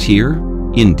they not hear?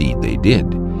 Indeed they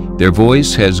did. Their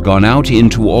voice has gone out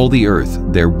into all the earth,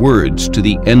 their words to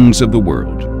the ends of the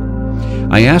world.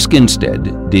 I ask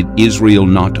instead, did Israel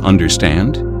not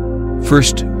understand?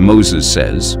 First, Moses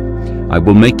says, "I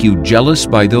will make you jealous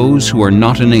by those who are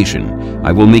not a nation.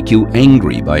 I will make you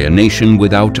angry by a nation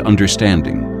without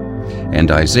understanding." And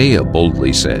Isaiah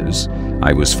boldly says,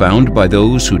 "I was found by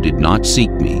those who did not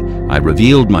seek me. I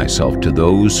revealed myself to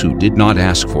those who did not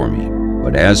ask for me."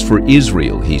 But as for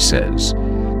Israel, he says,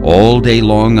 "All day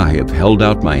long I have held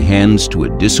out my hands to a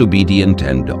disobedient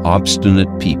and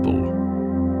obstinate people."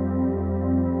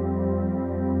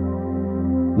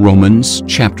 Romans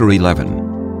chapter 11.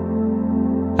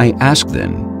 I ask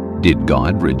then, did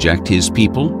God reject his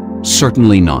people?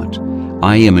 Certainly not.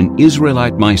 I am an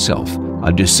Israelite myself,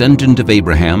 a descendant of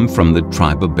Abraham from the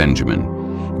tribe of Benjamin.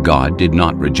 God did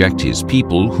not reject his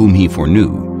people whom he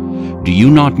foreknew. Do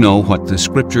you not know what the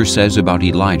Scripture says about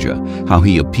Elijah, how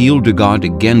he appealed to God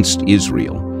against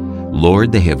Israel?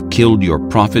 "Lord, they have killed your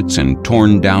prophets and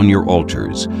torn down your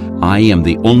altars. I am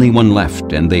the only one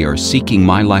left, and they are seeking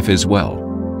my life as well."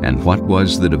 And what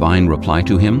was the divine reply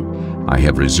to him? "I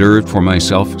have reserved for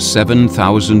myself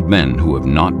 7,000 men who have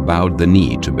not bowed the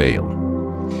knee to Baal."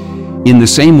 In the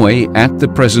same way, at the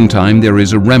present time there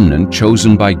is a remnant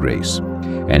chosen by grace.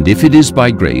 And if it is by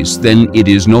grace, then it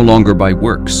is no longer by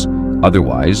works.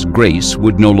 Otherwise, grace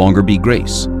would no longer be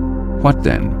grace. What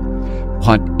then?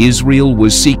 What Israel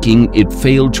was seeking, it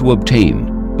failed to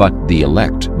obtain, but the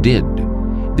elect did.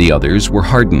 The others were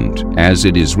hardened, as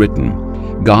it is written,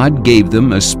 "God gave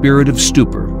them a spirit of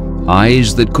stupor,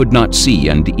 eyes that could not see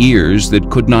and ears that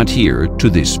could not hear, to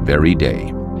this very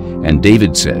day." And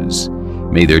David says,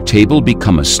 "May their table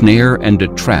become a snare and a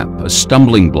trap, a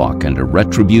stumbling block and a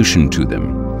retribution to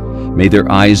them. May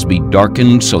their eyes be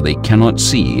darkened so they cannot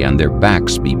see, and their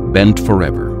backs be bent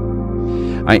forever."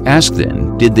 I ask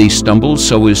then, did they stumble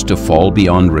so as to fall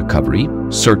beyond recovery?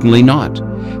 Certainly not.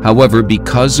 However,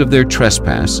 because of their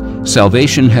trespass,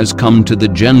 salvation has come to the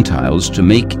Gentiles to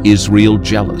make Israel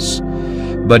jealous.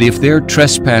 But if their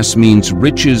trespass means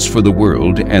riches for the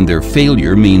world, and their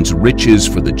failure means riches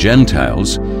for the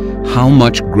Gentiles, how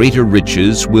much greater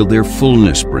riches will their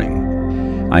fullness bring?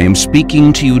 I am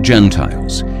speaking to you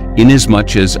Gentiles.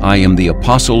 Inasmuch as I am the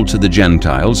apostle to the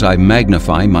Gentiles, I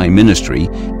magnify my ministry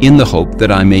in the hope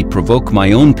that I may provoke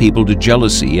my own people to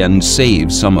jealousy and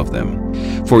save some of them.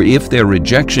 For if their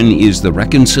rejection is the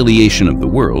reconciliation of the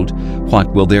world,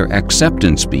 what will their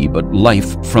acceptance be but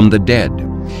life from the dead?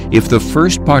 If the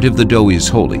first part of the dough is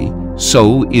holy,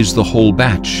 so is the whole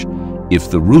batch.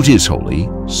 If the root is holy,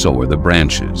 so are the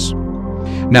branches.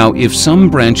 Now if some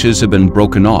branches have been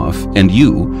broken off, and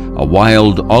you, a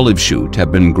wild olive shoot,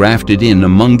 have been grafted in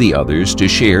among the others to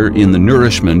share in the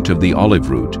nourishment of the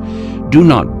olive root, Do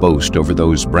not boast over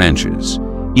those branches.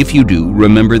 If you do,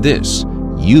 remember this: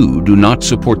 you do not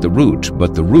support the root,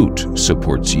 but the root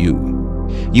supports you.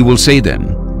 You will say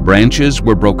then, branches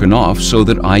were broken off so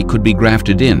that I could be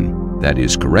grafted in. That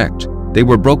is correct. They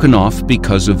were broken off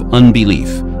because of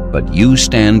unbelief, but you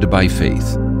stand by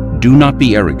faith. Do not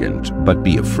be arrogant, but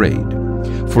be afraid.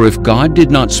 For if God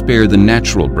did not spare the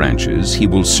natural branches, he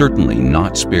will certainly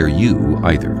not spare you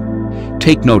either.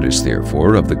 Take notice,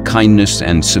 therefore, of the kindness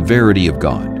and severity of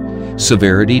God.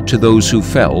 Severity to those who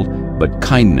fell, but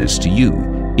kindness to you,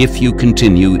 if you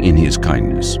continue in his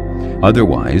kindness.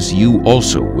 Otherwise, you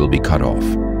also will be cut off.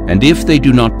 And if they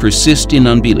do not persist in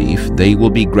unbelief, they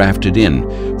will be grafted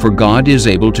in, for God is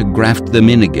able to graft them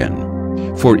in again.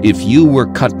 For if you were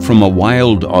cut from a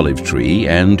wild olive tree,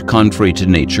 and, contrary to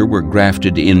nature, were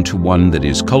grafted into one that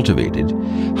is cultivated,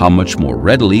 how much more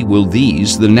readily will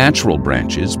these, the natural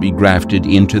branches, be grafted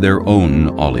into their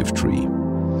own olive tree?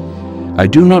 I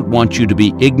do not want you to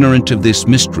be ignorant of this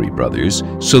mystery, brothers,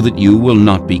 so that you will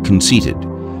not be conceited.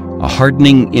 A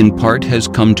hardening in part has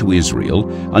come to Israel,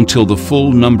 until the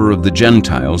full number of the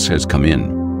Gentiles has come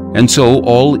in. And so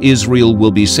all Israel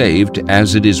will be saved,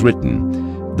 as it is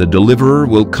written, "The deliverer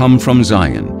will come from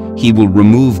Zion. He will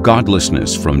remove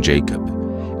godlessness from Jacob.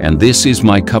 And this is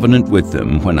my covenant with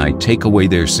them when I take away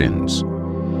their sins."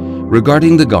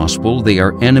 Regarding the gospel, they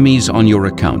are enemies on your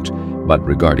account, but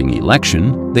regarding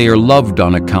election, they are loved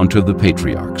on account of the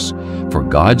patriarchs, for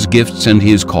God's gifts and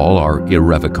his call are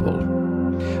irrevocable.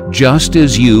 Just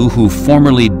as you who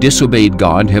formerly disobeyed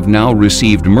God have now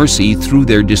received mercy through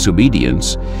their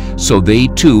disobedience, so they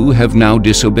too have now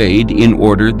disobeyed, in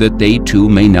order that they too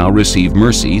may now receive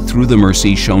mercy through the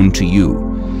mercy shown to you.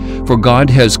 For God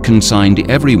has consigned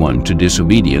everyone to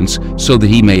disobedience, so that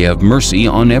he may have mercy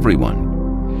on everyone.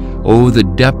 Oh, the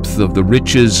depth of the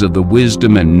riches of the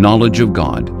wisdom and knowledge of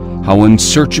God! How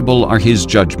unsearchable are his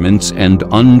judgments and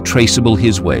untraceable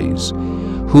his ways!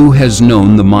 Who has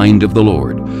known the mind of the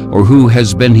Lord, or who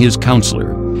has been his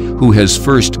counselor? Who has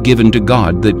first given to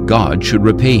God that God should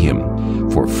repay him?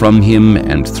 For from him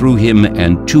and through him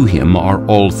and to him are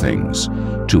all things.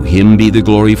 To him be the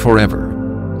glory forever.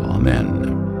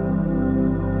 Amen.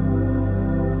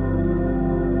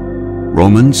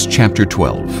 Romans chapter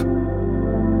 12.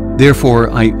 Therefore,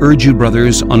 I urge you,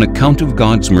 brothers, on account of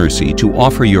God's mercy, to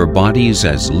offer your bodies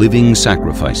as living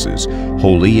sacrifices,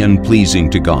 holy and pleasing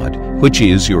to God, which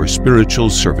is your spiritual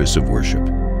service of worship.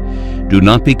 Do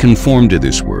not be conformed to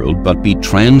this world, but be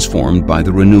transformed by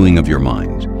the renewing of your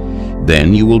mind.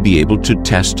 Then you will be able to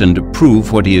test and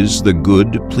approve what is the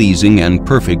good, pleasing, and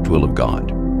perfect will of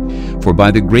God. For by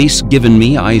the grace given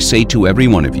me, I say to every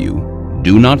one of you,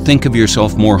 do not think of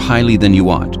yourself more highly than you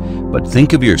ought, but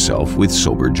think of yourself with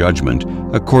sober judgment,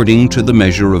 according to the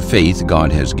measure of faith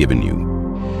God has given you.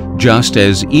 Just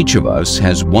as each of us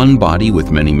has one body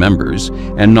with many members,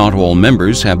 and not all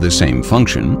members have the same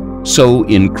function, so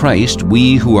in Christ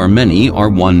we who are many are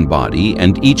one body,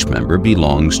 and each member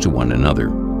belongs to one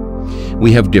another.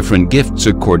 We have different gifts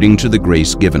according to the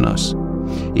grace given us.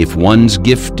 If one's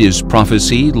gift is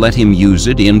prophecy, let him use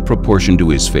it in proportion to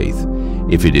his faith.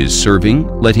 If it is serving,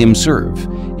 let him serve.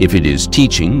 If it is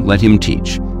teaching, let him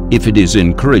teach. If it is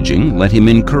encouraging, let him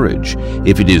encourage.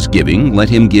 If it is giving, let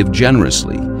him give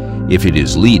generously. If it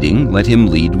is leading, let him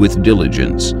lead with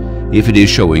diligence. If it is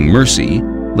showing mercy,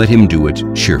 let him do it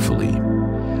cheerfully.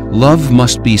 Love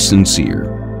must be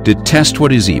sincere. Detest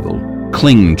what is evil.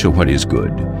 Cling to what is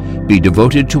good. Be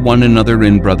devoted to one another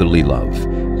in brotherly love.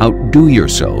 Outdo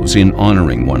yourselves in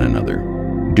honoring one another.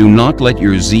 Do not let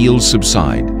your zeal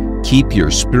subside. Keep your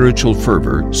spiritual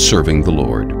fervor serving the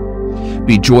Lord.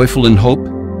 Be joyful in hope,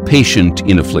 patient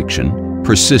in affliction,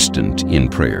 persistent in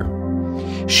prayer.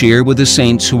 Share with the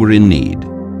saints who are in need.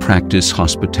 Practice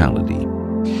hospitality.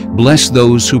 Bless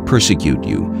those who persecute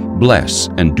you. Bless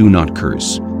and do not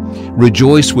curse.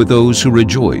 Rejoice with those who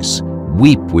rejoice.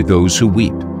 Weep with those who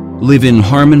weep. Live in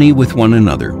harmony with one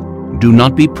another. Do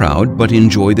not be proud, but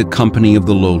enjoy the company of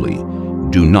the lowly.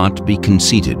 Do not be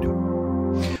conceited.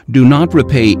 Do not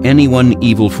repay anyone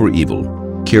evil for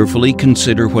evil. Carefully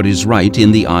consider what is right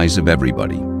in the eyes of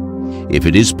everybody. If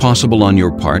it is possible on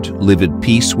your part, live at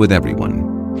peace with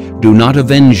everyone. Do not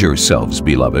avenge yourselves,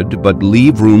 beloved, but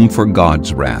leave room for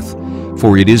God's wrath.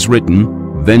 For it is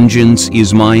written, "Vengeance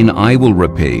is mine, I will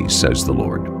repay," says the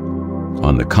Lord.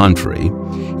 On the contrary,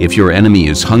 if your enemy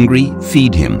is hungry,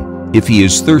 feed him. If he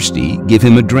is thirsty, give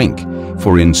him a drink,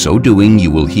 for in so doing you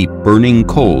will heap burning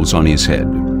coals on his head.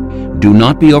 Do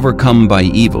not be overcome by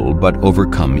evil, but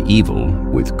overcome evil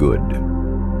with good.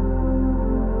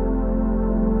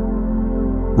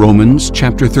 Romans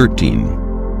chapter 13.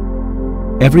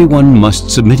 Everyone must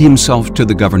submit himself to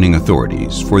the governing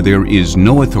authorities, for there is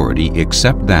no authority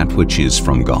except that which is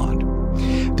from God.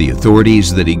 The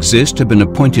authorities that exist have been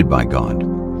appointed by God.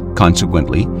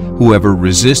 Consequently, whoever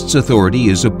resists authority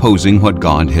is opposing what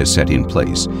God has set in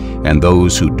place, and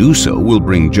those who do so will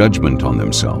bring judgment on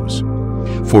themselves.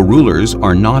 For rulers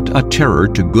are not a terror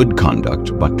to good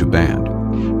conduct, but to bad.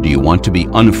 Do you want to be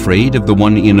unafraid of the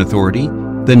one in authority?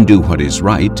 Then do what is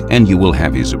right, and you will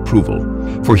have his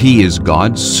approval, for he is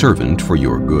God's servant for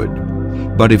your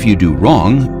good. But if you do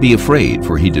wrong, be afraid,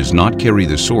 for he does not carry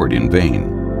the sword in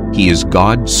vain. He is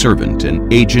God's servant,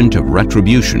 an agent of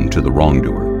retribution to the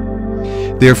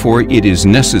wrongdoer. Therefore, it is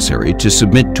necessary to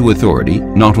submit to authority,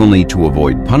 not only to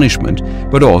avoid punishment,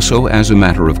 but also as a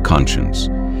matter of conscience.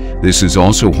 This is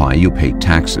also why you pay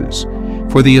taxes.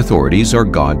 For the authorities are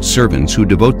God's servants who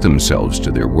devote themselves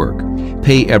to their work.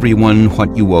 Pay everyone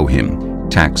what you owe him: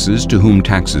 taxes to whom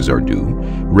taxes are due,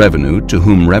 revenue to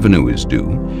whom revenue is due,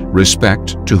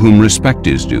 respect to whom respect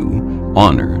is due,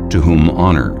 honor to whom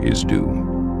honor is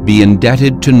due. Be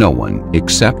indebted to no one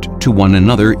except to one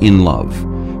another in love,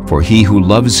 for he who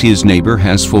loves his neighbor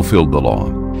has fulfilled the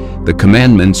law. The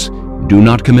commandments: do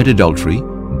not commit adultery,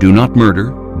 do not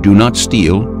murder, do not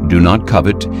steal, do not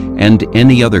covet, and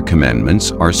any other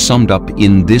commandments are summed up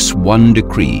in this one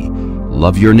decree: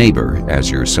 love your neighbor as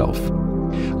yourself.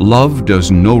 Love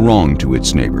does no wrong to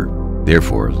its neighbor.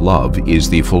 Therefore, love is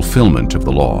the fulfillment of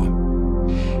the law.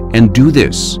 And do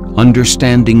this,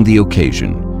 understanding the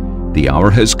occasion. The hour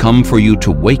has come for you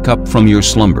to wake up from your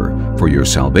slumber, for your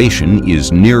salvation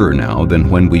is nearer now than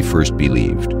when we first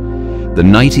believed. The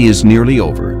night is nearly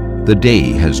over, the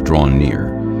day has drawn near.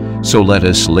 So let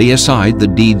us lay aside the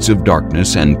deeds of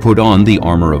darkness and put on the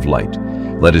armor of light.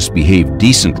 Let us behave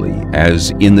decently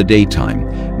as in the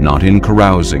daytime, not in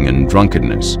carousing and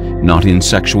drunkenness, not in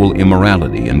sexual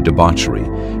immorality and debauchery,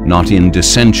 not in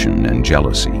dissension and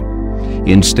jealousy.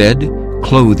 Instead,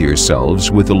 clothe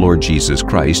yourselves with the Lord Jesus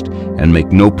Christ and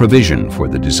make no provision for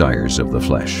the desires of the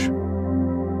flesh.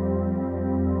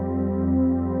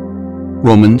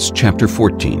 Romans chapter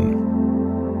 14.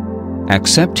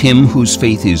 Accept him whose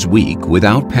faith is weak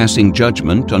without passing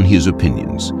judgment on his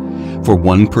opinions. For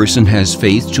one person has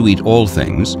faith to eat all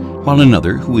things, while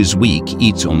another who is weak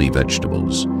eats only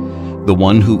vegetables. The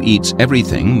one who eats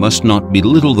everything must not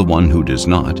belittle the one who does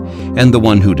not, and the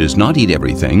one who does not eat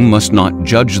everything must not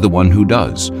judge the one who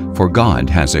does, for God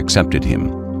has accepted him.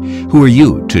 Who are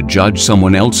you to judge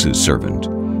someone else's servant?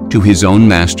 To his own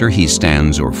master he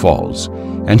stands or falls,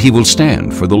 and he will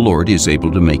stand, for the Lord is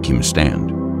able to make him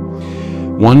stand.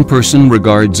 One person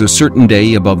regards a certain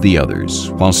day above the others,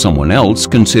 while someone else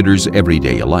considers every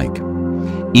day alike.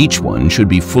 Each one should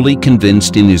be fully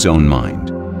convinced in his own mind.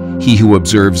 He who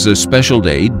observes a special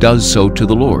day does so to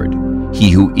the Lord. He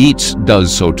who eats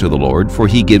does so to the Lord, for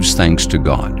he gives thanks to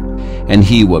God. And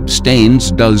he who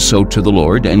abstains does so to the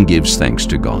Lord and gives thanks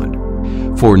to God.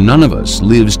 For none of us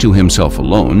lives to himself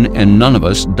alone, and none of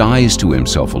us dies to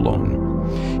himself alone.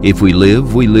 If we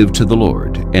live to the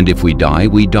Lord, and if we die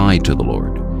to the Lord.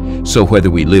 So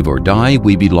whether we live or die,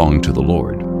 we belong to the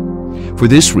Lord. For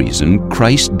this reason,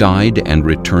 Christ died and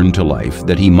returned to life,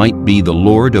 that he might be the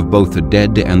Lord of both the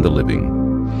dead and the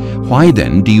living. Why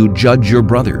then do you judge your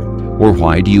brother? Or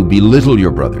why do you belittle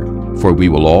your brother? For we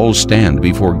will all stand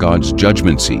before God's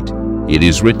judgment seat. It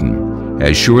is written,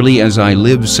 "As surely as I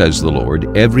live, says the Lord,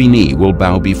 every knee will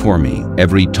bow before me,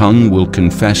 every tongue will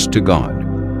confess to God."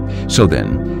 So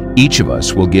then, each of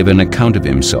us will give an account of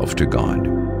himself to God.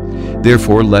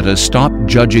 Therefore, let us stop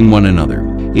judging one another.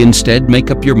 Instead, make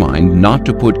up your mind not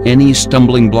to put any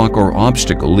stumbling block or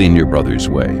obstacle in your brother's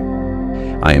way.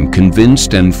 I am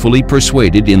convinced and fully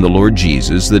persuaded in the Lord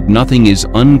Jesus that nothing is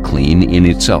unclean in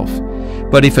itself.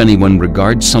 But if anyone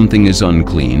regards something as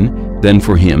unclean, then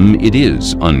for him it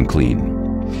is unclean.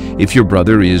 If your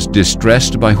brother is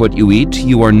distressed by what you eat,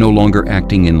 you are no longer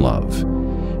acting in love.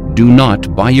 Do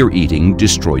not, by your eating,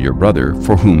 destroy your brother,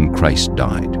 for whom Christ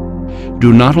died.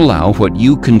 Do not allow what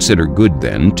you consider good,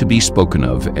 then, to be spoken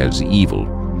of as evil.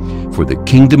 For the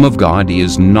kingdom of God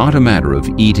is not a matter of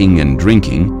eating and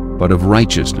drinking, but of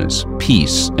righteousness,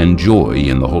 peace, and joy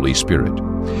in the Holy Spirit.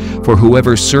 For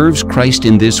whoever serves Christ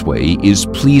in this way is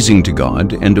pleasing to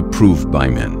God and approved by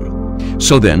men.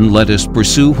 So then, let us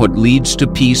pursue what leads to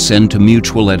peace and to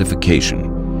mutual edification.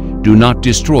 Do not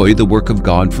destroy the work of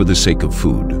God for the sake of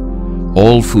food.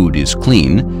 All food is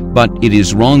clean, but it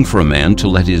is wrong for a man to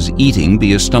let his eating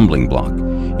be a stumbling block.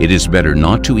 It is better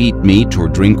not to eat meat or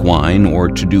drink wine or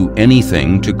to do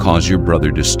anything to cause your brother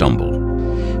to stumble.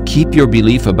 Keep your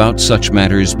belief about such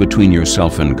matters between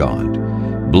yourself and God.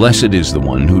 Blessed is the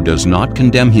one who does not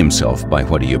condemn himself by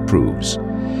what he approves.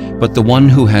 But the one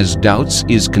who has doubts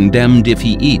is condemned if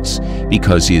he eats,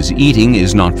 because his eating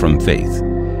is not from faith.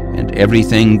 And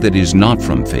everything that is not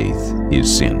from faith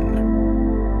is sin.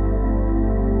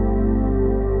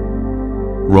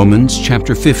 Romans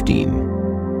chapter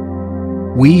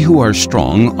 15. We who are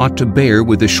strong ought to bear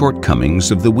with the shortcomings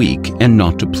of the weak and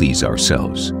not to please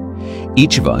ourselves.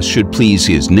 Each of us should please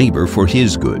his neighbor for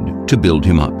his good, to build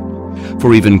him up.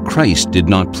 For even Christ did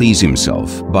not please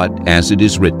himself, but, as it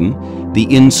is written,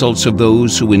 the insults of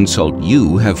those who insult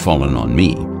you have fallen on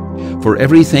me. For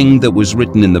everything that was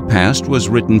written in the past was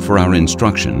written for our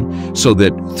instruction, so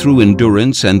that through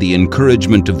endurance and the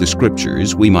encouragement of the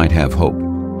Scriptures we might have hope.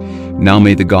 Now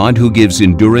may the God who gives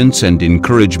endurance and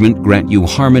encouragement grant you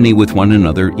harmony with one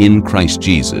another in Christ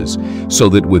Jesus, so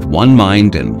that with one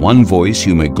mind and one voice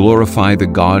you may glorify the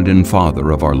God and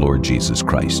Father of our Lord Jesus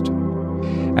Christ.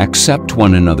 Accept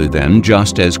one another then,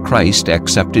 just as Christ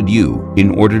accepted you,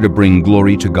 in order to bring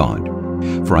glory to God.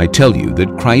 For I tell you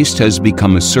that Christ has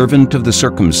become a servant of the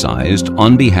circumcised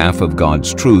on behalf of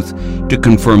God's truth, to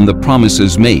confirm the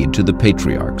promises made to the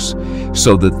patriarchs,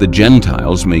 so that the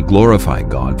Gentiles may glorify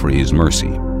God for his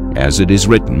mercy. As it is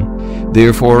written,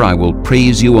 therefore I will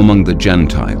praise you among the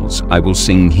Gentiles, I will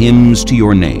sing hymns to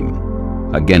your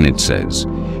name. Again it says,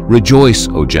 rejoice,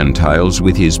 O Gentiles,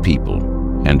 with his people.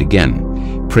 And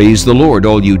again, praise the Lord,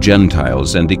 all you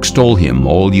Gentiles, and extol him,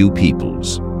 all you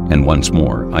peoples. And once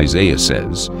more, Isaiah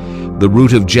says, the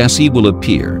root of Jesse will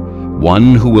appear,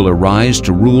 one who will arise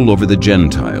to rule over the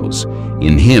Gentiles.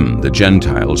 In him the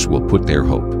Gentiles will put their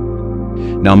hope.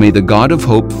 Now may the God of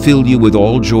hope fill you with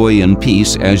all joy and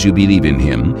peace as you believe in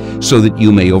him, so that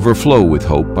you may overflow with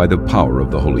hope by the power of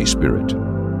the Holy Spirit.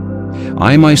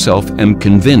 I myself am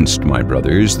convinced, my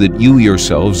brothers, that you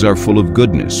yourselves are full of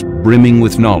goodness, brimming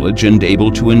with knowledge, and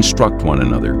able to instruct one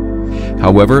another.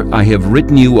 However, I have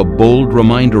written you a bold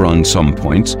reminder on some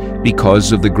points,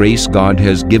 because of the grace God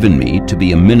has given me to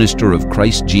be a minister of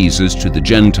Christ Jesus to the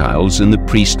Gentiles in the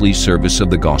priestly service of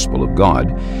the gospel of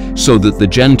God, so that the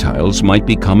Gentiles might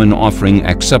become an offering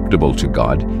acceptable to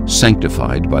God,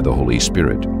 sanctified by the Holy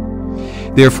Spirit.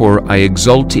 Therefore I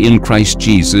exult in Christ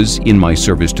Jesus in my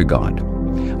service to God.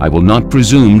 I will not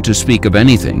presume to speak of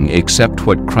anything except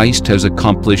what Christ has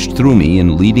accomplished through me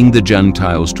in leading the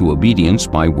Gentiles to obedience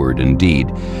by word and deed,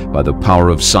 by the power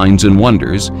of signs and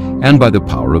wonders, and by the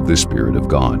power of the Spirit of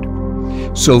God.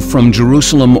 So from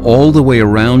Jerusalem all the way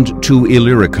around to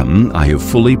Illyricum I have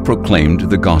fully proclaimed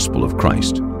the gospel of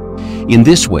Christ. In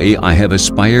this way I have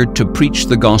aspired to preach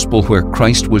the gospel where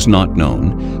Christ was not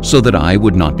known, so that I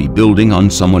would not be building on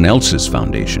someone else's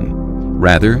foundation.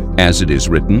 Rather, as it is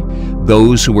written,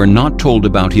 those who are not told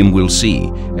about him will see,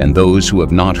 and those who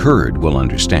have not heard will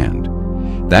understand.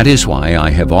 That is why I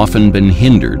have often been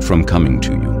hindered from coming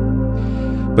to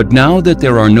you. But now that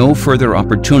there are no further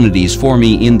opportunities for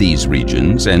me in these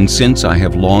regions, and since I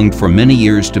have longed for many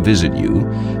years to visit you,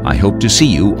 I hope to see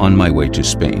you on my way to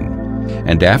Spain.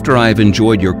 And after I have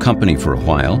enjoyed your company for a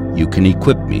while, you can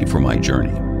equip me for my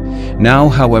journey. Now,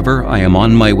 however, I am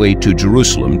on my way to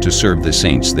Jerusalem to serve the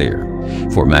saints there.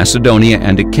 For Macedonia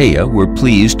and Achaia were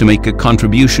pleased to make a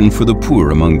contribution for the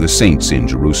poor among the saints in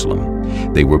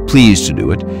Jerusalem. They were pleased to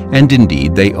do it, and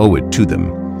indeed they owe it to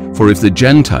them. For if the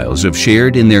Gentiles have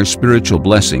shared in their spiritual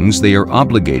blessings, they are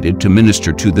obligated to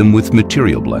minister to them with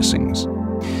material blessings.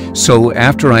 So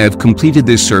after I have completed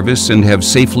this service and have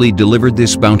safely delivered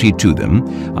this bounty to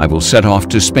them, I will set off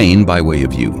to Spain by way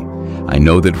of you. I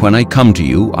know that when I come to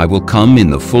you, I will come in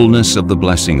the fullness of the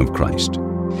blessing of Christ.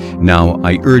 Now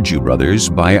I urge you, brothers,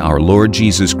 by our Lord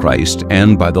Jesus Christ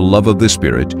and by the love of the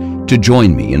Spirit, to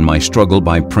join me in my struggle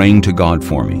by praying to God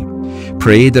for me.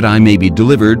 Pray that I may be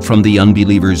delivered from the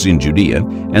unbelievers in Judea,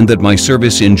 and that my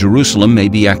service in Jerusalem may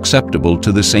be acceptable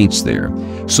to the saints there,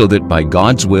 so that by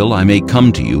God's will I may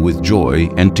come to you with joy,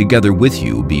 and together with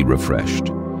you be refreshed.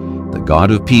 The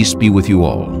God of peace be with you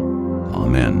all.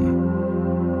 Amen.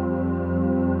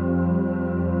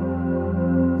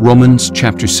 Romans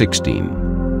chapter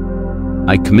 16.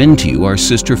 I commend to you our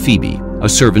sister Phoebe, a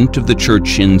servant of the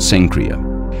church in Cenchrea.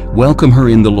 Welcome her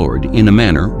in the Lord in a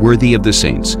manner worthy of the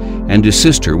saints, and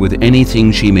assist her with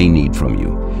anything she may need from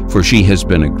you, for she has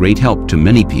been a great help to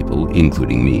many people,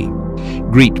 including me.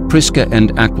 Greet Prisca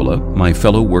and Aquila, my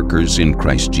fellow workers in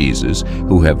Christ Jesus,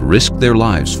 who have risked their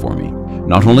lives for me.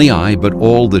 Not only I, but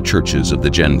all the churches of the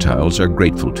Gentiles are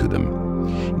grateful to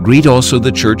them. Greet also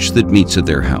the church that meets at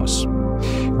their house.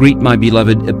 Greet my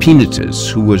beloved Epaenetus,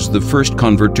 who was the first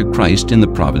convert to Christ in the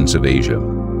province of Asia.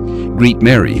 Greet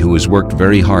Mary, who has worked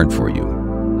very hard for you.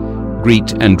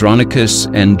 Greet Andronicus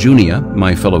and Junia,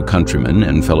 my fellow countrymen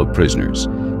and fellow prisoners.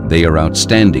 They are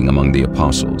outstanding among the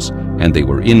apostles, and they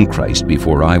were in Christ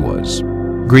before I was.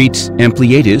 Greet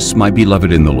Ampliatus, my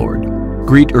beloved in the Lord.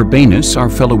 Greet Urbanus, our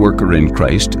fellow worker in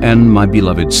Christ, and my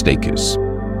beloved Stachys.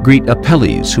 Greet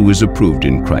Apelles, who is approved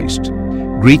in Christ.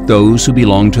 Greet those who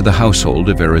belong to the household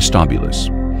of Aristobulus.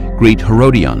 Greet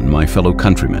Herodion, my fellow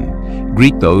countryman.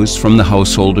 Greet those from the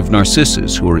household of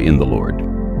Narcissus who are in the Lord.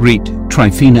 Greet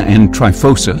Tryphena and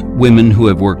Tryphosa, women who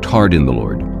have worked hard in the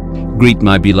Lord. Greet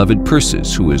my beloved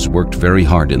Persis, who has worked very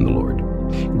hard in the Lord.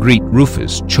 Greet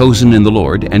Rufus, chosen in the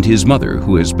Lord, and his mother,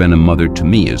 who has been a mother to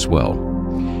me as well.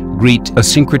 Greet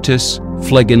Asyncritus,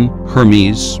 Phlegon,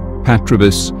 Hermes,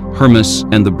 Patrobas, Hermas,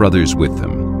 and the brothers with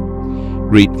them.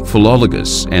 Greet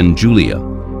Philologus and Julia,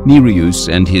 Nereus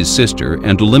and his sister,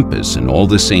 and Olympus and all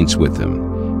the saints with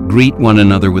them. Greet one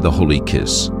another with a holy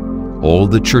kiss. All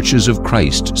the churches of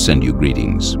Christ send you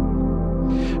greetings.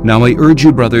 Now I urge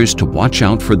you, brothers, to watch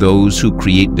out for those who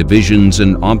create divisions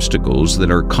and obstacles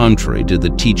that are contrary to the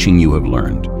teaching you have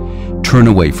learned. Turn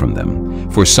away from them,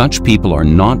 for such people are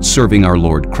not serving our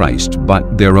Lord Christ,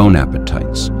 but their own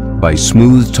appetites. By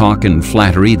smooth talk and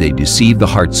flattery they deceive the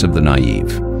hearts of the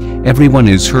naive. Everyone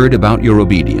has heard about your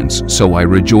obedience, so I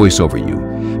rejoice over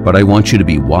you. But I want you to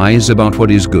be wise about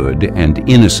what is good and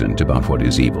innocent about what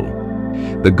is evil.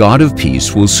 The God of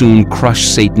peace will soon crush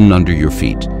Satan under your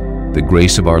feet. The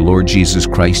grace of our Lord Jesus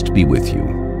Christ be with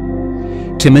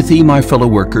you. Timothy, my fellow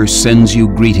worker, sends you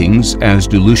greetings, as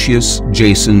do Lucius,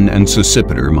 Jason, and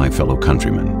Sosipater, my fellow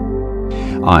countrymen.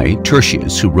 I,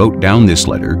 Tertius, who wrote down this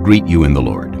letter, greet you in the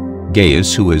Lord.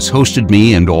 Gaius, who has hosted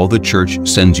me and all the church,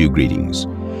 sends you greetings.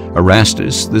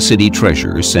 Erastus, the city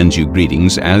treasurer, sends you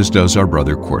greetings, as does our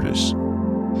brother Quartus.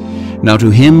 Now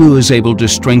to him who is able to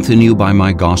strengthen you by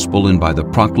my gospel and by the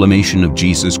proclamation of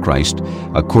Jesus Christ,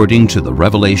 according to the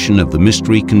revelation of the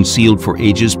mystery concealed for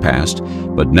ages past,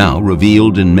 but now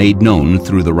revealed and made known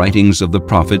through the writings of the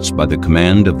prophets by the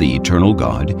command of the eternal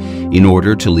God, in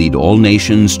order to lead all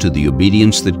nations to the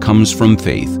obedience that comes from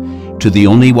faith, to the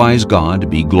only wise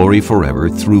God be glory forever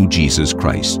through Jesus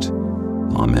Christ.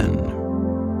 Amen.